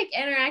 just like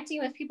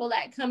interacting with people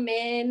that come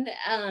in.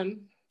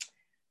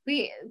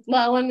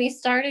 When we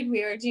started,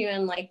 we were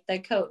doing like the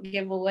coat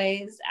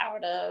giveaways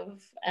out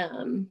of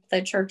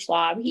the church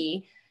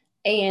lobby.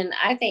 And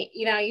I think,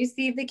 you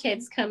see the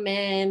kids come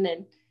in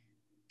and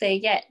they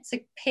get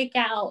to pick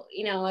out,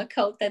 a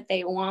coat that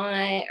they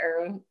want,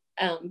 or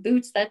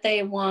boots that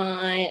they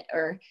want,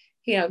 or,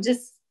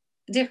 just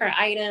different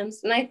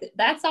items. And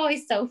that's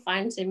always so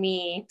fun to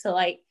me, to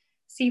like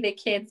see the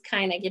kids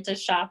kind of get to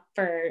shop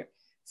for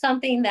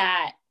something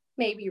that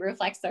maybe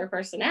reflects their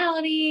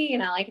personality,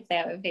 like if they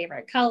have a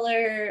favorite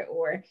color,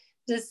 or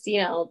just, they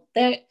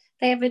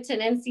have a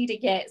tendency to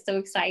get so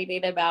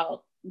excited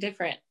about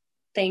different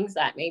things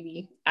that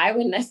maybe I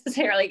wouldn't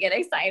necessarily get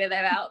excited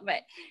about.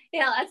 But,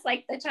 that's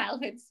like the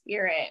childhood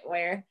spirit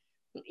where,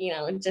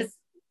 just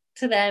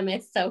to them,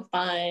 it's so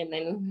fun.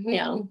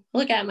 And,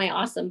 look at my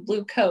awesome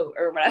blue coat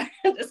or whatever,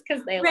 just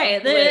because they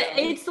love blue.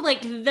 It's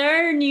like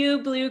their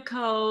new blue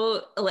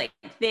coat, like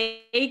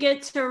they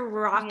get to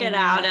rock it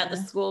out at the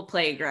school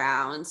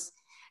playgrounds.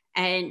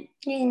 And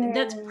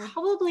that's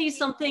probably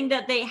something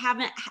that they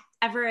haven't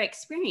ever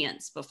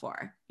experienced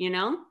before,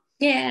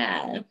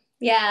 Yeah.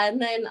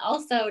 And then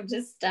also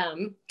just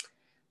the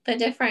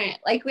different,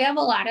 like we have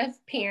a lot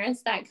of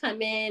parents that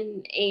come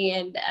in,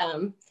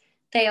 and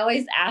they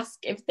always ask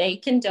if they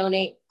can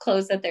donate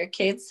clothes that their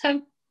kids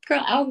have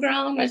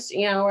outgrown, which,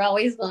 we're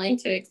always willing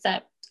to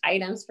accept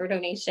items for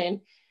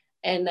donation.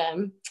 And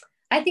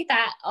I think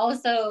that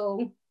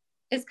also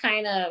is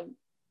kind of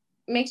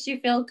makes you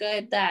feel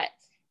good that,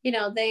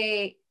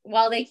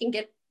 while they can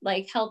get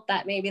like help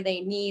that maybe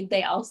they need,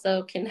 they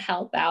also can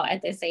help out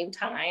at the same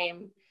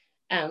time,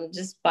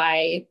 just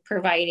by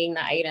providing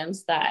the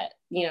items that,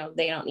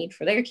 they don't need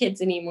for their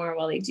kids anymore,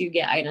 while they do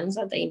get items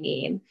that they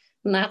need.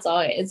 And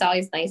it's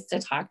always nice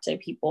to talk to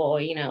people,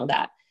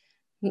 that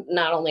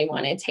not only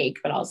want to take,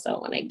 but also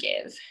want to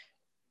give.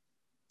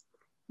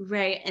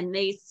 Right. And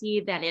they see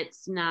that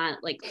it's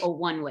not like a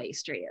one-way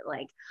street,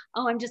 like,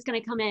 oh, I'm just going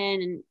to come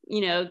in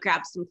and,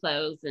 grab some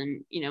clothes.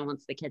 And,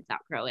 once the kids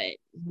outgrow it,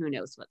 who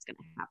knows what's going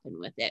to happen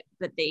with it.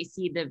 But they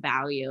see the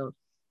value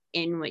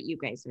in what you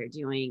guys are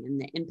doing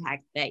and the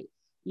impact that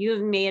you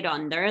have made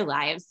on their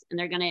lives. And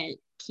they're going to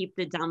keep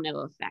the domino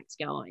effect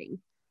going.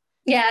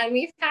 Yeah. And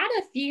we've had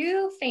a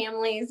few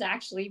families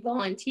actually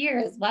volunteer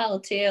as well,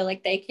 too.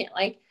 Like they can,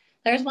 like,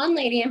 there's one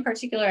lady in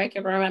particular I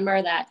can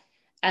remember that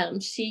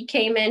she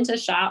came in to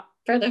shop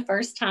for the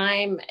first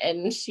time,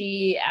 and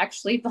she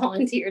actually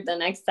volunteered the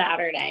next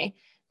Saturday,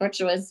 which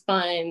was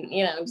fun,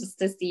 just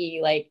to see,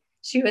 like,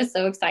 she was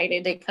so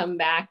excited to come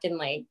back and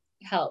like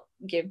help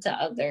give to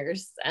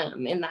others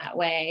in that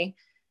way.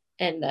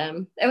 And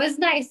it was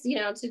nice,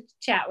 to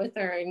chat with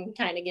her and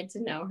kind of get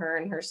to know her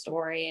and her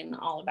story and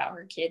all about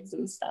her kids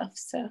and stuff.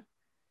 So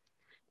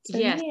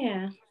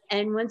yeah.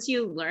 And once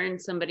you learn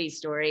somebody's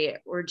story,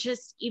 or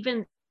just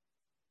even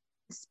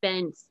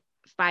spend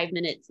 5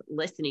 minutes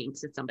listening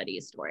to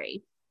somebody's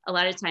story, a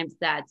lot of times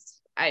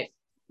that's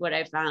what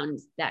I found,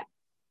 that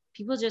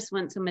people just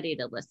want somebody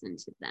to listen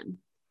to them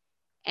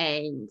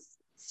and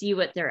see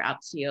what they're up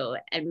to.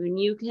 And when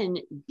you can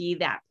be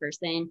that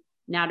person,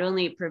 not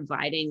only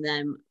providing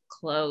them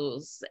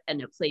clothes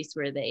and a place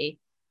where they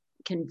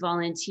can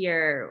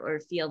volunteer or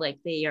feel like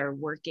they are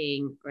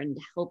working and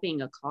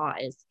helping a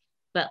cause,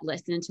 but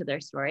listen to their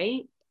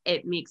story,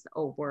 it makes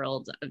a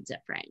world of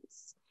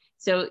difference.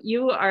 So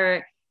you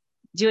are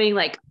doing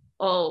like,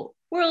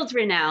 world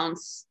renowned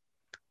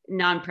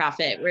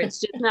nonprofit, where it's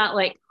just not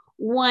like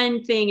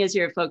one thing is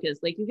your focus.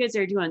 Like you guys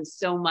are doing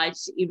so much,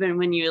 even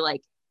when you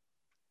like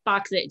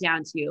box it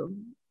down to,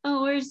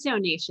 we're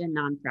donation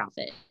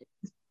nonprofit.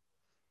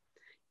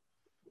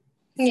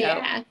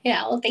 Yeah.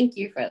 Well, thank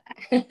you for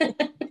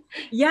that.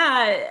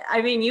 Yeah.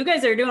 I mean, you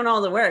guys are doing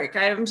all the work.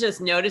 I'm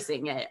just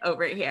noticing it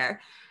over here.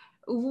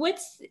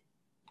 What's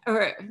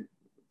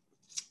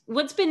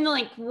been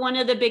like one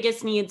of the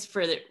biggest needs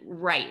for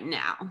right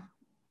now?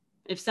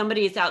 If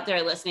somebody is out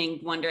there listening,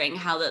 wondering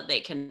how that they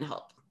can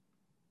help.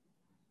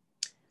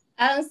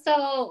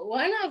 So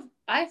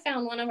I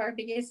found one of our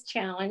biggest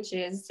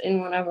challenges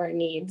and one of our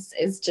needs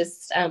is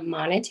just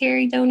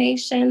monetary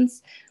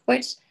donations,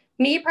 which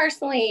me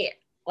personally,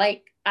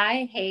 like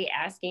I hate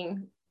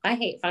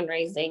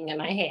fundraising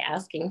and I hate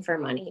asking for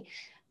money.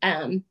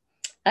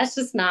 That's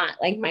just not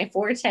like my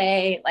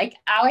forte. Like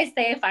I always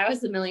say, if I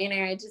was a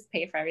millionaire, I'd just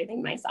pay for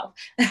everything myself.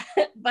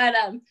 But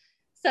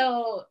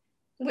so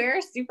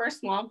we're super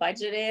small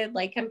budgeted,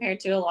 like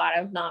compared to a lot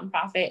of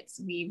nonprofits.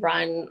 We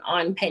run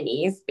on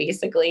pennies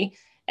basically.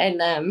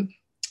 And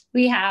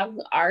we have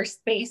our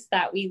space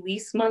that we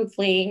lease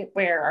monthly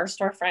where our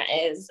storefront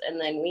is. And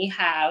then we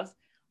have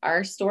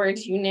our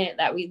storage unit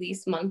that we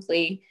lease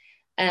monthly,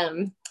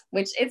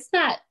 which it's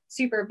not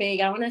super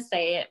big. I want to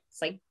say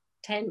it's like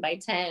 10 by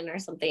 10 or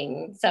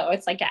something. So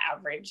it's like an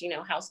average,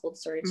 household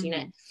storage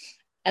unit.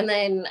 And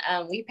then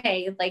we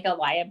pay like a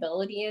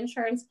liability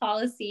insurance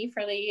policy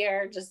for the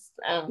year, just,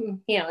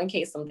 in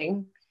case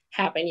something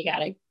happened, you got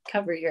to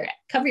cover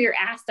your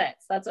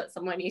assets. That's what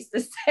someone used to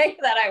say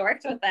that I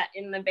worked with that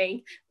in the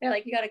bank. They're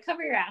like, you got to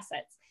cover your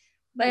assets.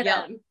 But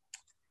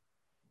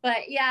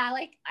But yeah,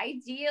 like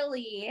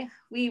ideally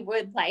we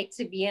would like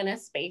to be in a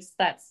space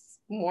that's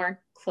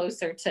more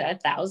closer to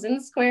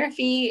 1,000 square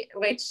feet,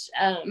 which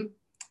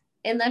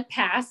in the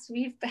past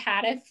we've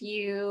had a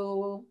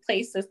few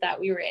places that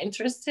we were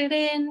interested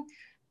in,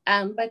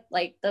 but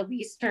like the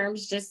lease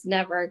terms just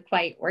never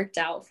quite worked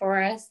out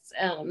for us.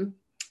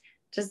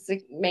 Just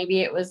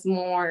maybe it was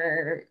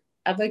more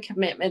of a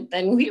commitment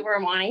than we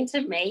were wanting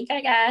to make,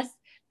 I guess,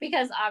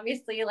 because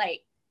obviously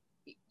like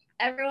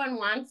everyone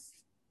wants,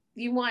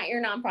 you want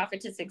your nonprofit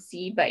to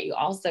succeed, but you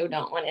also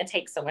don't want to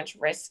take so much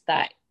risk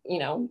that, you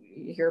know,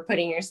 you're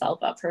putting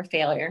yourself up for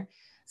failure.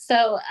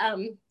 So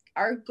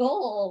our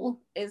goal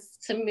is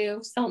to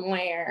move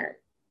somewhere,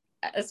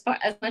 as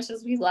much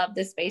as we love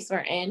the space we're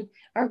in,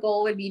 our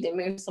goal would be to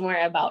move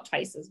somewhere about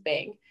twice as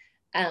big.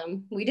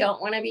 We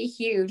don't want to be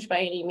huge by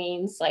any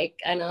means. Like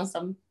I know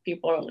some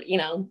people, you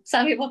know,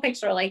 some people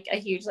picture like a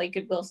huge like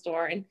Goodwill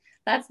store, and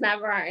that's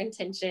never our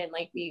intention.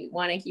 Like we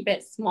want to keep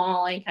it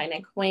small and kind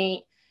of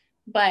quaint,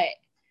 but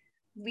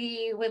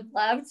we would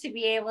love to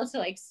be able to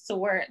like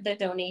sort the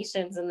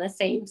donations in the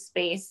same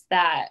space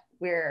that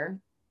we're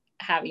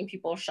having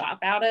people shop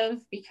out of,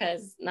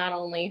 because not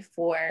only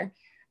for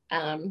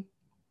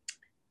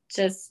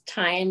just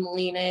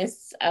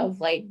timeliness of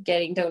like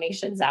getting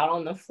donations out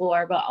on the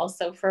floor, but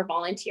also for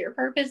volunteer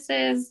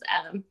purposes.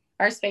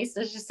 Our space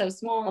is just so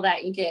small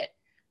that you get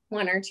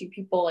one or two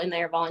people in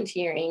there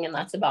volunteering, and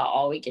that's about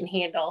all we can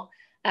handle.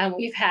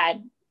 We've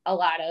had a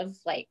lot of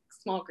like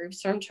small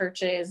groups from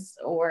churches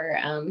or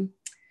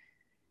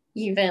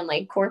even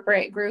like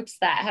corporate groups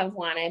that have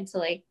wanted to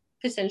like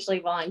potentially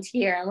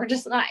volunteer, and we're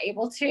just not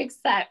able to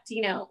accept,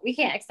 you know, we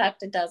can't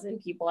accept a dozen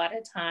people at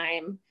a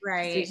time,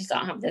 right? We just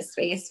don't have the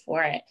space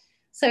for it.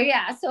 So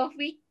yeah, so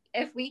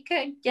if we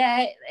could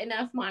get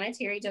enough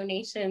monetary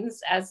donations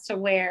as to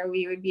where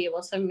we would be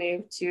able to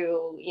move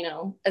to, you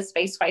know, a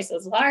space twice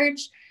as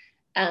large,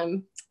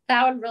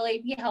 that would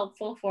really be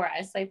helpful for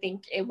us. I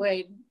think it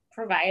would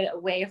provide a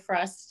way for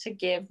us to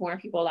give more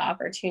people the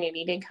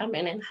opportunity to come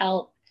in and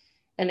help.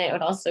 And it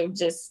would also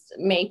just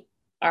make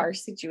our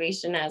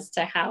situation as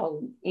to how,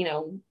 you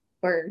know,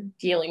 we're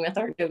dealing with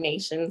our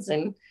donations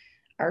and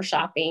our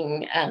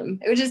shopping.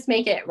 It would just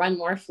make it run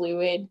more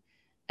fluid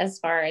as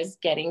far as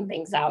getting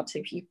things out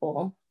to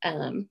people.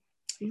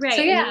 Right.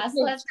 So yeah,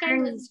 so that's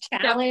kind of this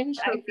challenge.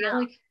 I feel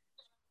like,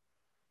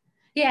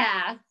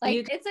 yeah,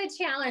 like it's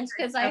a challenge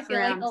because I feel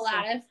like a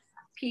lot of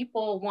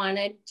people want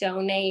to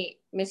donate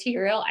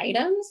material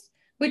items,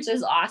 which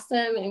is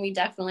awesome. And we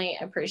definitely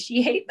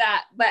appreciate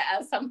that. But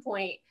at some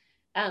point,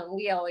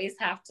 we always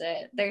have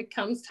to, there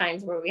comes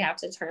times where we have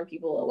to turn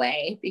people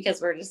away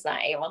because we're just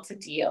not able to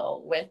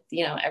deal with,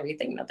 you know,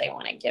 everything that they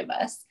want to give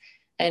us.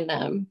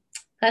 And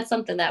that's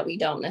something that we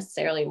don't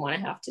necessarily want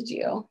to have to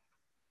do.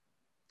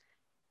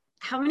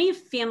 How many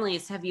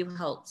families have you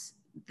helped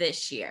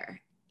this year?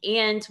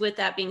 And with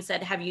that being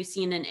said, have you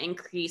seen an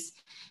increase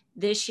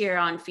this year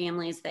on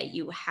families that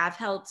you have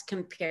helped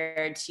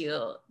compared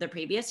to the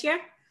previous year?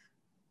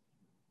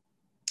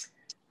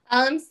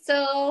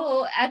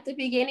 So at the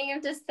beginning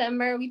of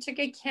December, we took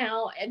a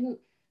count and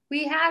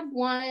we had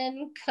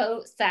one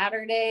coat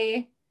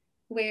Saturday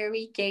where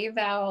we gave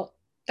out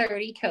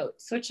 30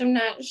 coats, which I'm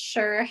not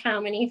sure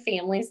how many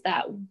families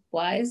that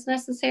was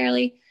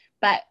necessarily,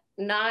 but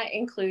not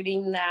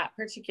including that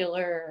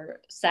particular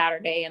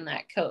Saturday and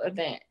that coat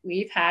event,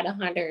 we've had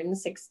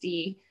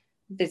 160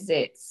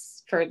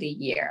 visits for the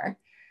year.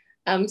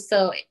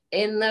 So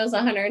in those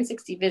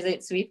 160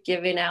 visits, we've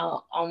given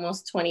out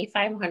almost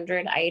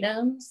 2,500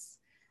 items,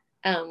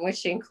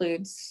 which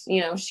includes,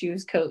 you know,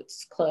 shoes,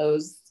 coats,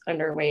 clothes,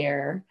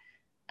 underwear,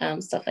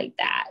 stuff like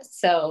that.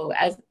 So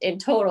as in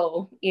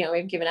total, you know,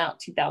 we've given out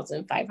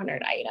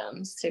 2,500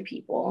 items to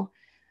people.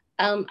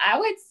 I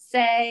would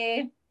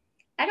say,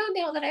 I don't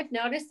know that I've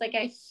noticed like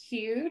a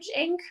huge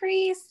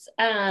increase.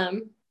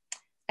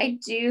 I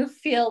do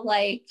feel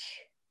like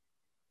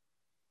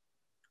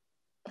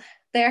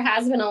there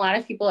has been a lot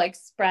of people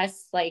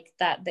express like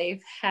that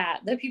they've had,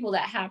 the people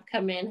that have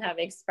come in have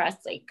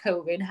expressed like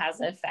COVID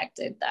has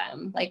affected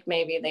them. Like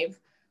maybe they've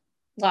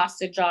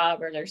lost a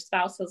job or their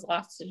spouse has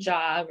lost a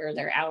job or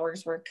their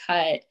hours were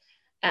cut.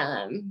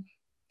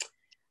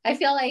 I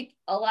feel like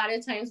a lot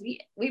of times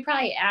we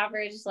probably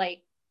average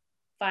like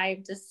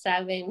 5 to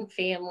 7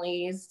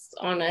 families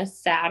on a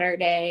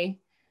Saturday.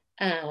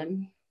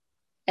 And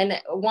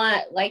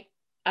one, like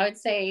I would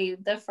say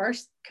the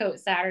first coat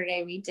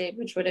Saturday we did,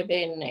 which would have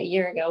been a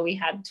year ago, we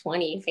had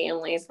 20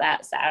 families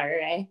that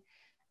Saturday.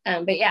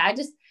 But yeah,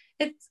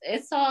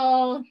 it's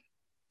all,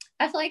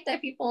 I feel like the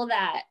people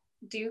that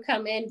do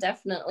come in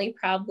definitely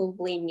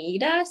probably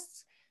need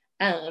us.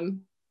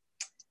 And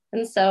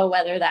so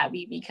whether that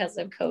be because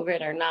of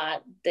COVID or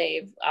not,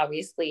 they've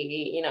obviously,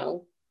 you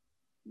know,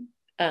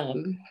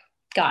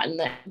 gotten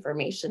the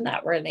information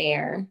that we're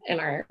there and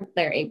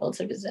they're able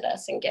to visit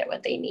us and get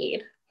what they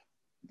need.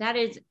 That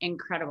is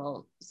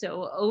incredible.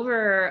 So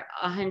over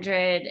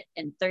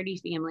 130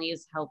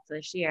 families helped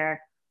this year.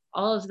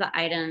 All of the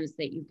items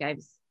that you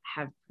guys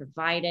have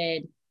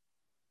provided,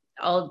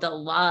 all of the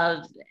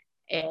love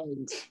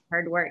and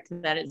hard work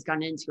that has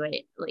gone into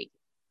it. Like,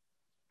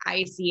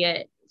 I see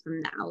it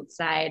from the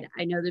outside.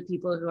 I know the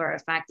people who are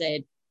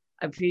affected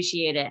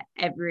appreciate it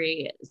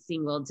every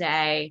single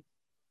day.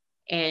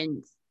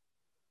 And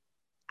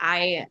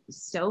I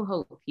so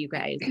hope you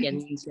guys get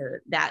into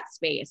that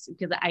space,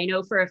 because I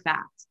know for a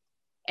fact,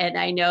 and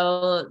I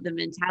know the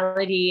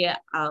mentality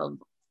of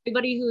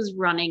everybody who's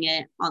running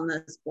it on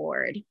this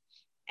board,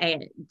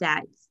 and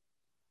that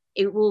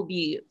it will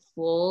be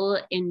full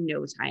in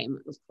no time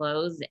of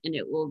clothes, and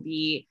it will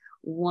be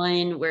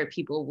one where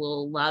people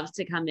will love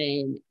to come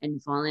in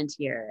and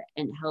volunteer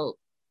and help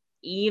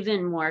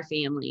even more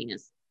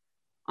families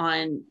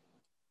on,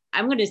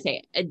 I'm going to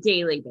say, a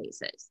daily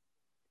basis.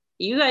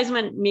 You guys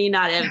may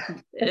not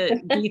have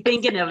be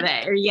thinking of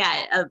it or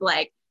yet of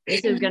like,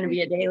 this is going to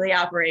be a daily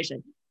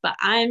operation, but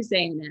I'm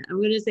saying it. I'm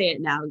going to say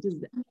it now,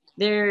 because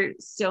there are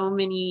so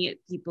many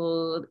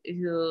people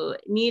who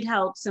need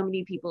help, so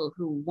many people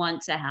who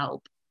want to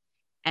help.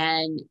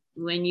 And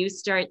when you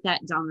start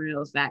that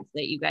domino effect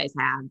that you guys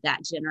have,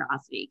 that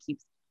generosity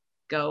keeps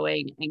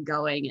going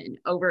and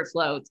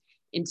overflows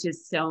into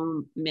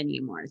so many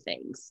more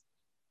things,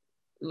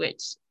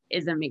 which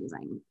is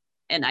amazing.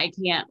 And I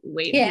can't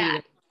wait for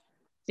you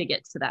to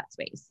get to that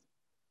space.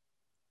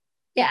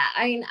 Yeah,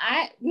 I mean,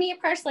 me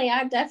personally,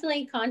 I've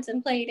definitely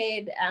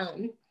contemplated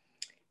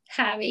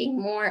having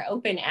more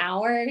open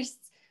hours.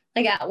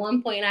 Like at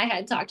one point I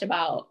had talked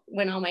about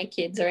when all my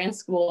kids are in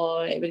school,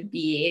 it would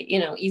be,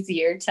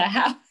 easier to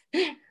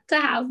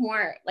have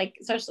more, like,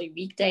 especially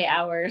weekday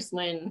hours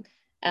when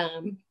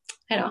I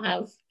don't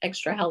have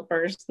extra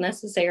helpers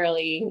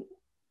necessarily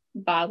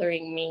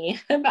bothering me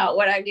about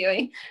what I'm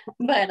doing.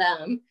 But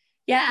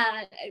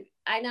yeah,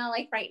 I know,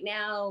 like right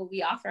now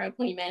we offer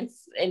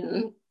appointments,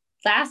 and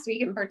last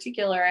week in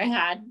particular, I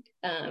had,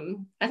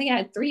 I think I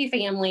had 3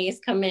 families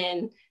come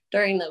in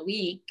during the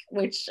week,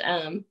 which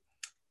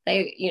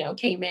they,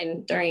 came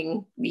in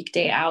during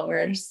weekday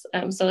hours.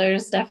 So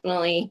there's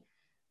definitely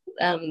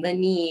the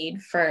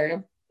need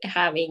for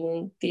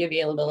having the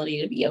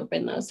availability to be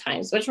open those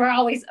times, which we're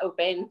always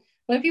open.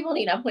 When people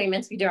need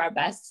appointments, we do our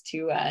best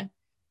to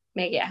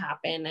make it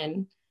happen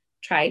and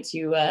try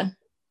to,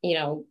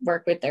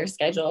 work with their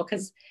schedule,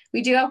 because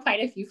we do have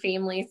quite a few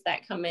families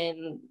that come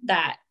in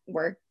that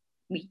work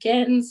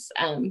weekends.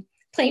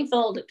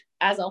 Plainfield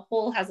as a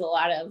whole has a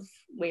lot of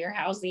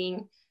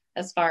warehousing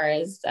as far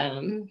as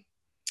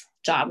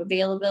job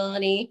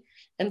availability.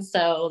 And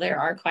so there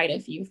are quite a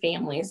few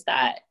families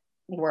that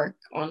work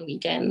on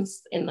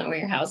weekends in the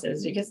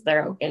warehouses because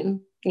they're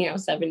open,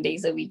 7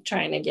 days a week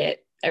trying to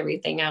get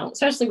everything out,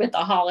 especially with the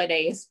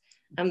holidays.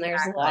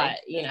 There's a lot,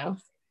 yeah.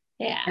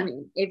 I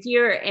mean, if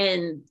you're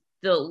in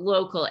the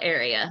local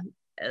area,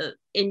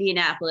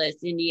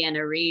 Indianapolis,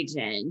 Indiana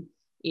region,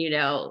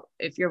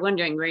 if you're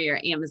wondering where your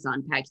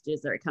Amazon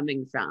packages are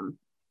coming from,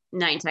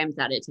 9 times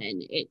out of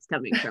 10, it's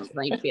coming from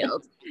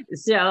Plainfield.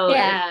 So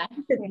yeah.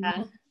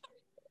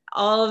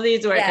 all of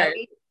these workers.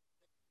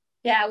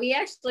 We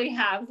actually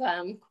have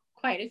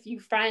quite a few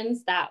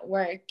friends that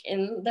work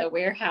in the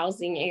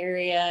warehousing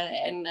area,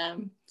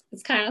 and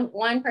it's kind of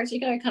one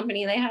particular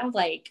company. They have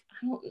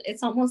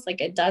it's almost like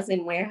a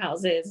dozen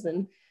warehouses,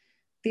 and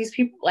these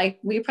people, like,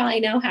 we probably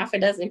know half a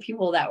dozen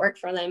people that work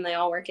for them. They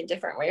all work in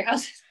different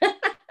warehouses.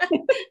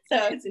 So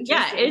it's interesting.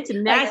 Yeah, it's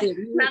massive.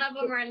 Like, none of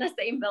them are in the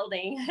same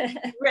building.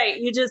 Right.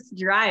 You just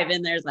drive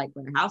and there's like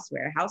warehouse.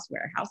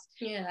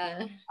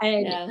 Yeah.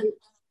 And it's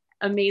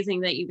amazing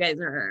that you guys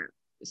are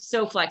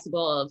so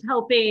flexible of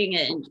helping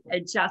and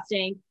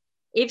adjusting.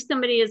 If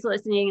somebody is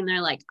listening and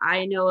they're like,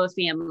 I know a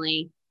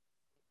family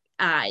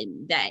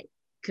that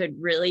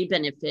could really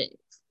benefit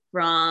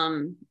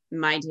from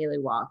my daily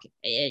walk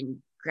and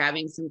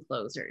grabbing some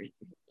clothes or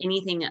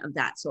anything of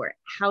that sort,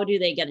 how do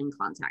they get in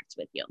contact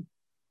with you?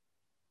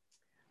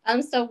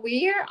 So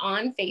we are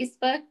on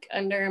Facebook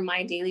under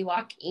My Daily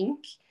Walk Inc.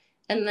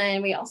 And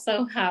then we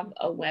also have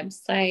a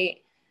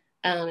website.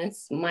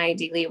 It's My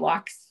Daily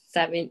Walk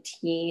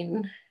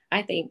 17,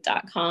 I think,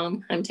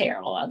 .com. I'm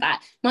terrible at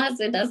that. My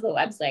husband does the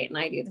website and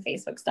I do the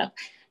Facebook stuff.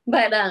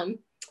 But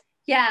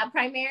yeah,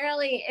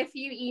 primarily if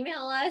you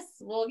email us,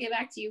 we'll get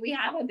back to you. We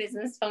have a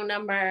business phone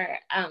number,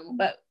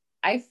 but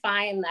I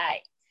find that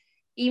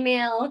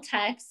email,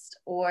 text,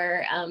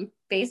 or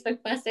Facebook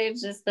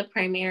message is the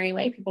primary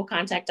way people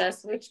contact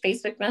us, which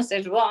Facebook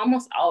message will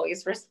almost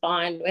always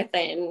respond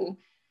within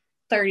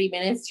 30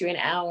 minutes to an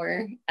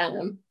hour.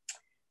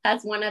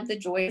 That's one of the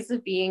joys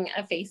of being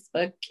a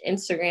Facebook,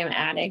 Instagram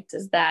addict,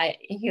 is that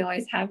you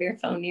always have your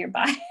phone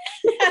nearby.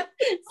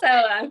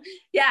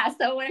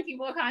 So when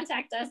people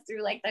contact us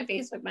through like the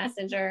Facebook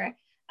Messenger,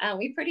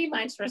 we pretty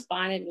much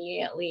respond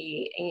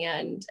immediately.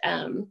 And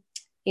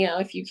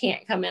if you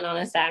can't come in on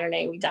a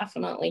Saturday, we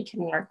definitely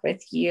can work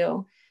with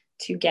you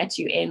to get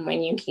you in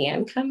when you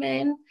can come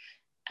in.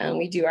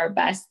 We do our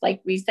best.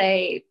 Like we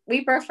say,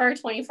 we prefer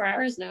 24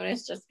 hours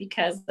notice just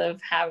because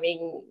of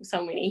having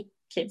so many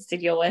kids to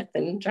deal with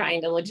and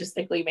trying to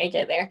logistically make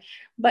it there.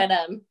 But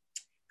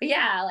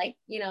yeah,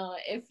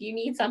 if you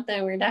need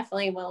something, we're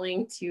definitely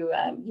willing to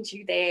meet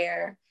you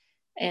there.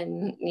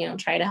 and,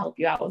 try to help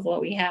you out with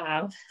what we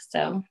have.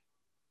 So.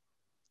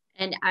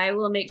 And I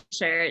will make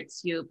sure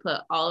to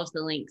put all of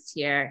the links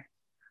here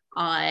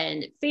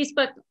on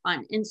Facebook,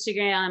 on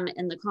Instagram,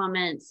 in the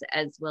comments,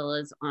 as well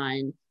as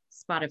on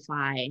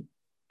Spotify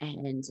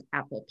and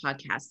Apple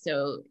Podcasts.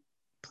 So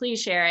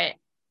please share it.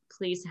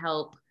 Please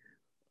help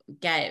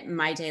get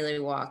My Daily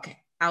Walk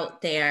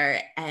out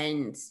there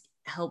and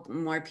help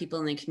more people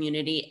in the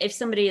community. If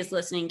somebody is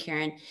listening,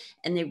 Karen,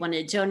 and they want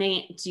to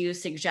donate, do you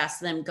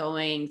suggest them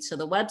going to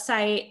the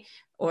website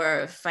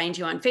or find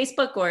you on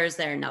Facebook, or is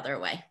there another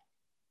way?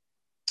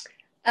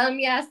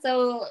 Yeah,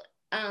 so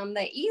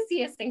the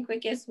easiest and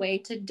quickest way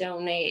to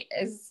donate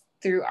is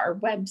through our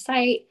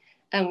website.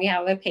 We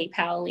have a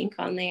PayPal link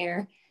on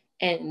there,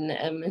 and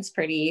it's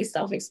pretty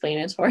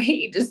self-explanatory.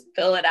 You just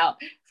fill it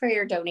out for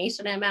your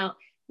donation amount.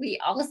 We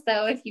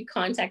also, if you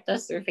contact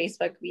us through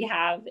Facebook, we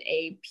have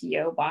a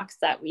PO box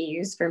that we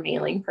use for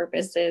mailing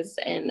purposes.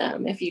 And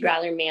if you'd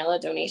rather mail a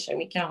donation,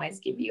 we can always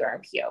give you our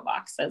PO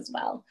box as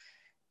well.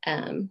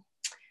 But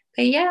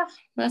yeah,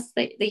 that's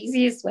the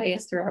easiest way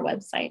is through our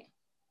website.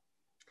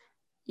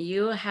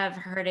 You have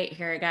heard it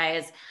here,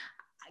 guys.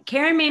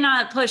 Karen may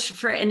not push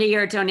for end of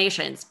year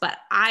donations, but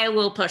I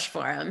will push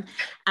for them.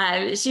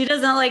 She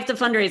doesn't like the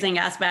fundraising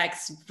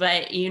aspects,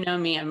 but you know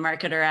me, a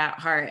marketer at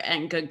heart,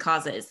 and good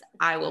causes,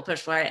 I will push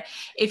for it.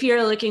 If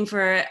you're looking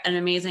for an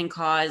amazing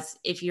cause,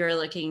 if you're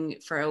looking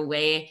for a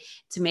way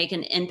to make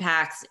an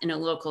impact in a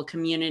local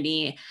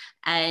community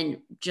and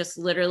just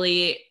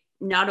literally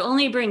not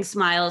only bring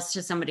smiles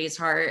to somebody's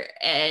heart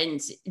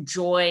and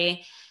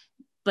joy,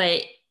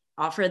 but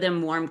offer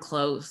them warm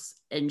clothes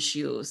and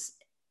shoes,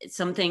 it's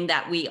something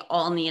that we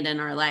all need in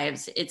our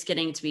lives. It's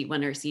getting to be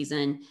winter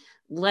season.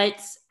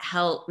 Let's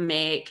help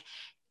make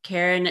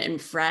Karen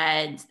and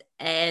Fred's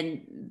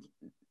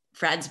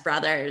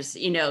brothers,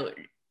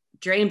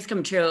 dreams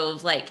come true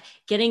of like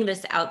getting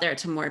this out there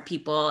to more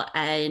people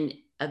and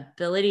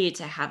ability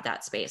to have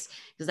that space.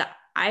 Because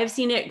I've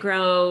seen it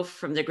grow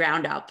from the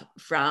ground up,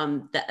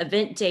 from the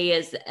event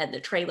days and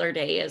the trailer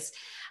days.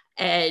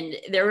 And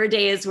there were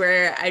days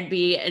where I'd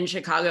be in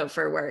Chicago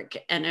for work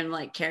and I'm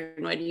like,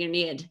 Karen, what do you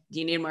need? Do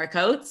you need more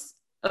coats?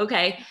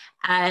 Okay.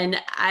 And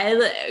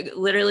I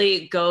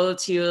literally go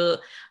to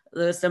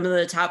some of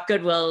the top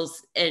Goodwills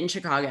in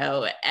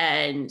Chicago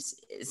and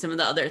some of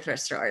the other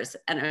thrift stores.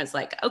 And I was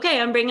like,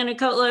 okay, I'm bringing a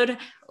coat load,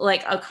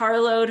 like a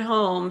carload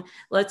home.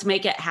 Let's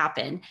make it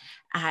happen.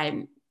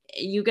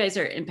 You guys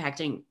are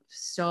impacting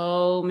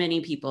so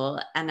many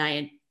people, and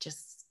I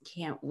just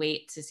can't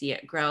wait to see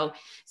it grow.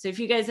 So if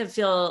you guys have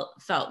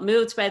felt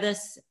moved by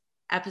this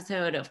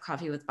episode of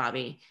Coffee with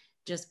Bobbi,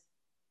 just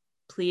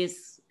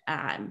please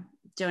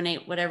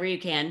donate whatever you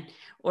can,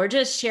 or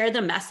just share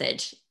the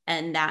message,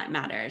 and that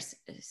matters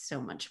so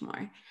much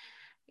more.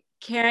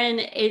 Karen,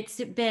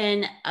 it's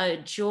been a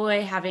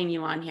joy having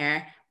you on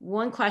here.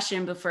 One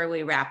question before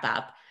we wrap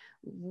up,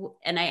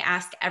 and I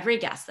ask every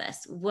guest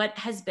this: what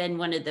has been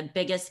one of the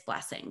biggest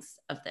blessings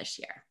of this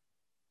year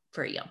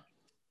for you?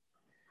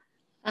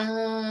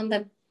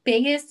 The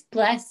biggest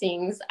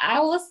blessings, I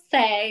will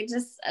say,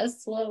 just a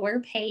slower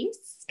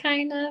pace,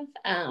 kind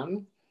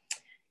of.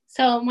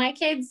 So my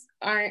kids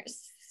aren't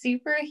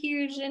super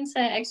huge into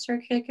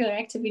extracurricular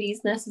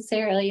activities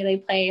necessarily. They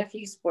play a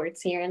few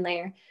sports here and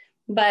there,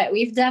 but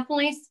we've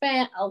definitely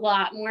spent a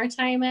lot more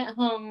time at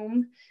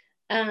home.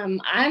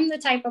 I'm the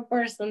type of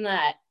person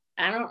that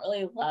I don't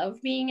really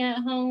love being at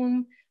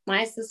home.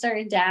 My sister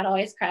and dad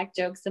always crack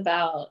jokes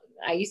about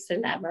I used to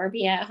never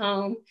be at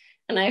home.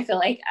 And I feel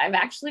like I've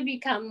actually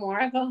become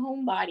more of a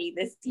homebody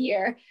this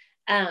year.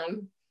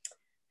 And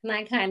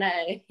I kind of,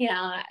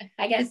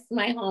 I guess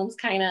my home's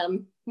kind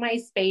of my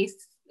space,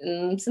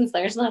 since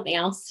there's nothing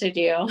else to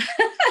do.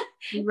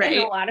 Right.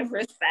 In a lot of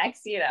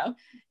respects,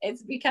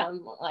 it's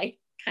become like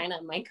kind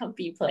of my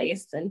comfy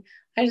place. And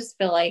I just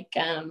feel like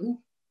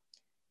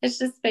it's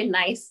just been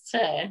nice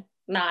to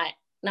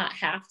not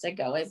have to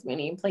go as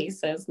many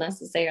places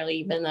necessarily,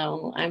 even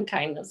though I'm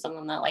kind of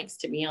someone that likes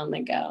to be on the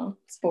go.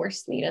 It's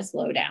forced me to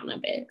slow down a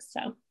bit.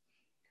 So,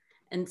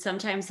 and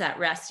sometimes that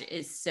rest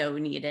is so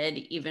needed,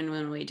 even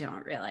when we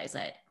don't realize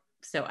it.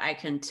 So I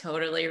can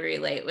totally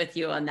relate with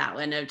you on that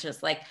one of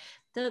just like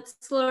the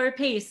slower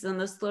pace and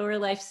the slower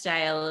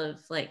lifestyle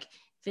of like,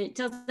 if it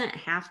doesn't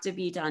have to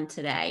be done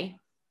today,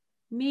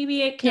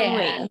 maybe it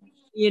can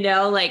wait,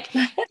 like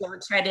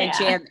don't try to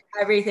jam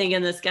everything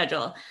in the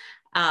schedule.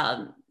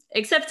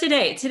 Except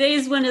today. Today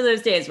is one of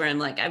those days where I'm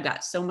like, I've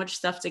got so much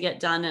stuff to get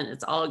done and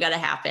it's all got to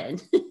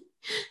happen.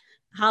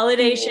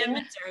 Holiday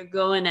shipments are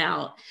going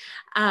out.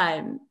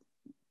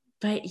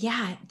 But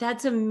yeah,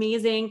 that's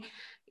amazing.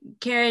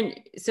 Karen,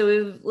 so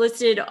we've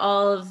listed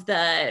all of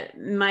the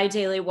My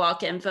Daily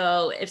Walk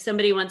info. If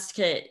somebody wants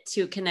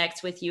to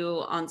connect with you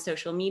on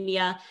social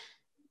media,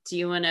 do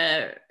you want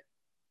to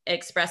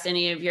express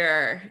any of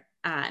your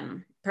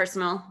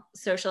personal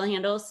social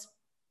handles?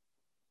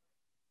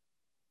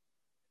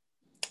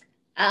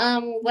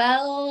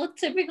 Well,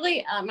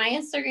 typically my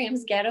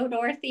Instagram's Ghetto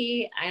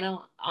Dorothy. I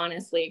don't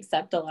honestly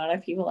accept a lot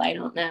of people I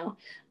don't know.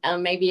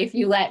 Maybe if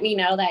you let me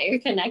know that you're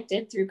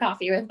connected through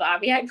Coffee with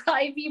Bobbi, I'd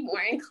probably be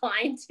more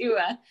inclined to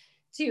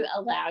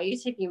allow you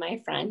to be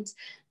my friend.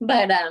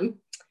 But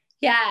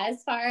yeah,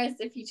 as far as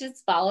if you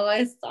just follow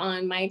us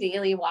on My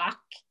Daily Walk,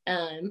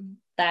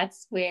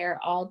 that's where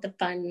all the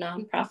fun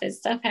nonprofit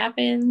stuff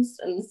happens.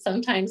 And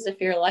sometimes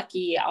if you're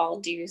lucky, I'll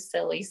do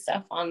silly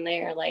stuff on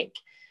there, like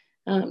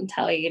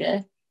tell you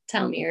to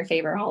tell me your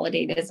favorite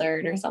holiday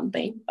dessert or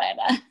something. But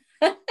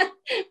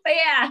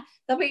yeah,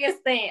 the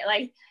biggest thing,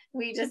 like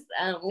we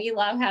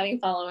love having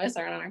followers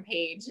on our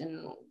page,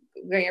 and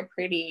we're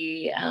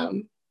pretty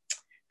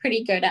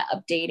good at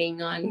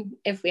updating on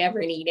if we ever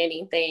need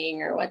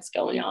anything or what's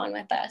going on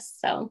with us.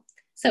 So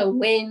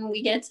when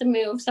we get to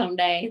move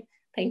someday,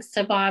 thanks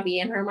to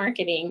Bobbi and her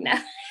marketing,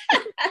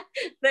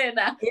 then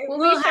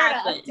we'll be sure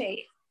to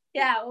update.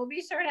 Yeah, we'll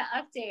be sure to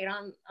update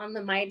on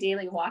the My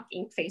Daily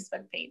Walking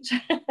Facebook page.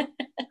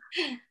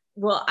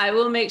 Well, I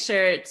will make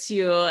sure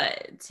to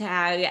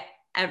tag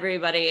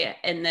everybody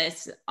in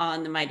this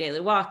on the My Daily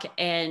Walk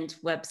and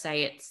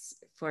websites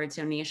for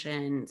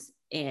donations,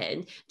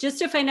 and just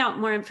to find out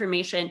more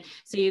information,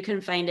 so you can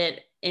find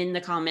it in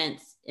the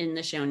comments in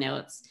the show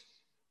notes.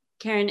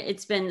 Karen,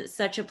 it's been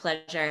such a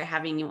pleasure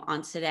having you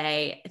on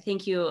today.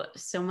 Thank you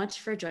so much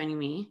for joining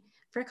me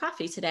for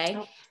coffee today.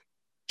 Oh,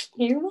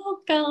 you're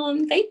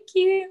welcome. Thank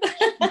you.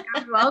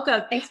 You're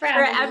welcome. Thanks for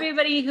having me.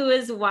 Everybody who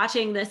is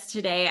watching this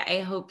today,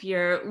 I hope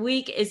your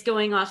week is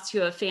going off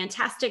to a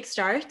fantastic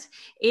start.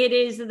 It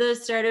is the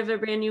start of a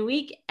brand new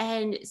week,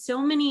 and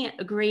so many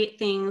great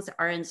things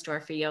are in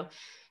store for you.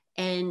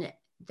 And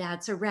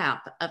that's a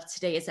wrap of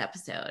today's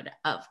episode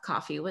of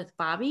Coffee with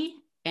Bobbi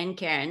and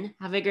Karen.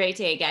 Have a great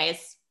day,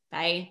 guys.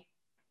 Bye.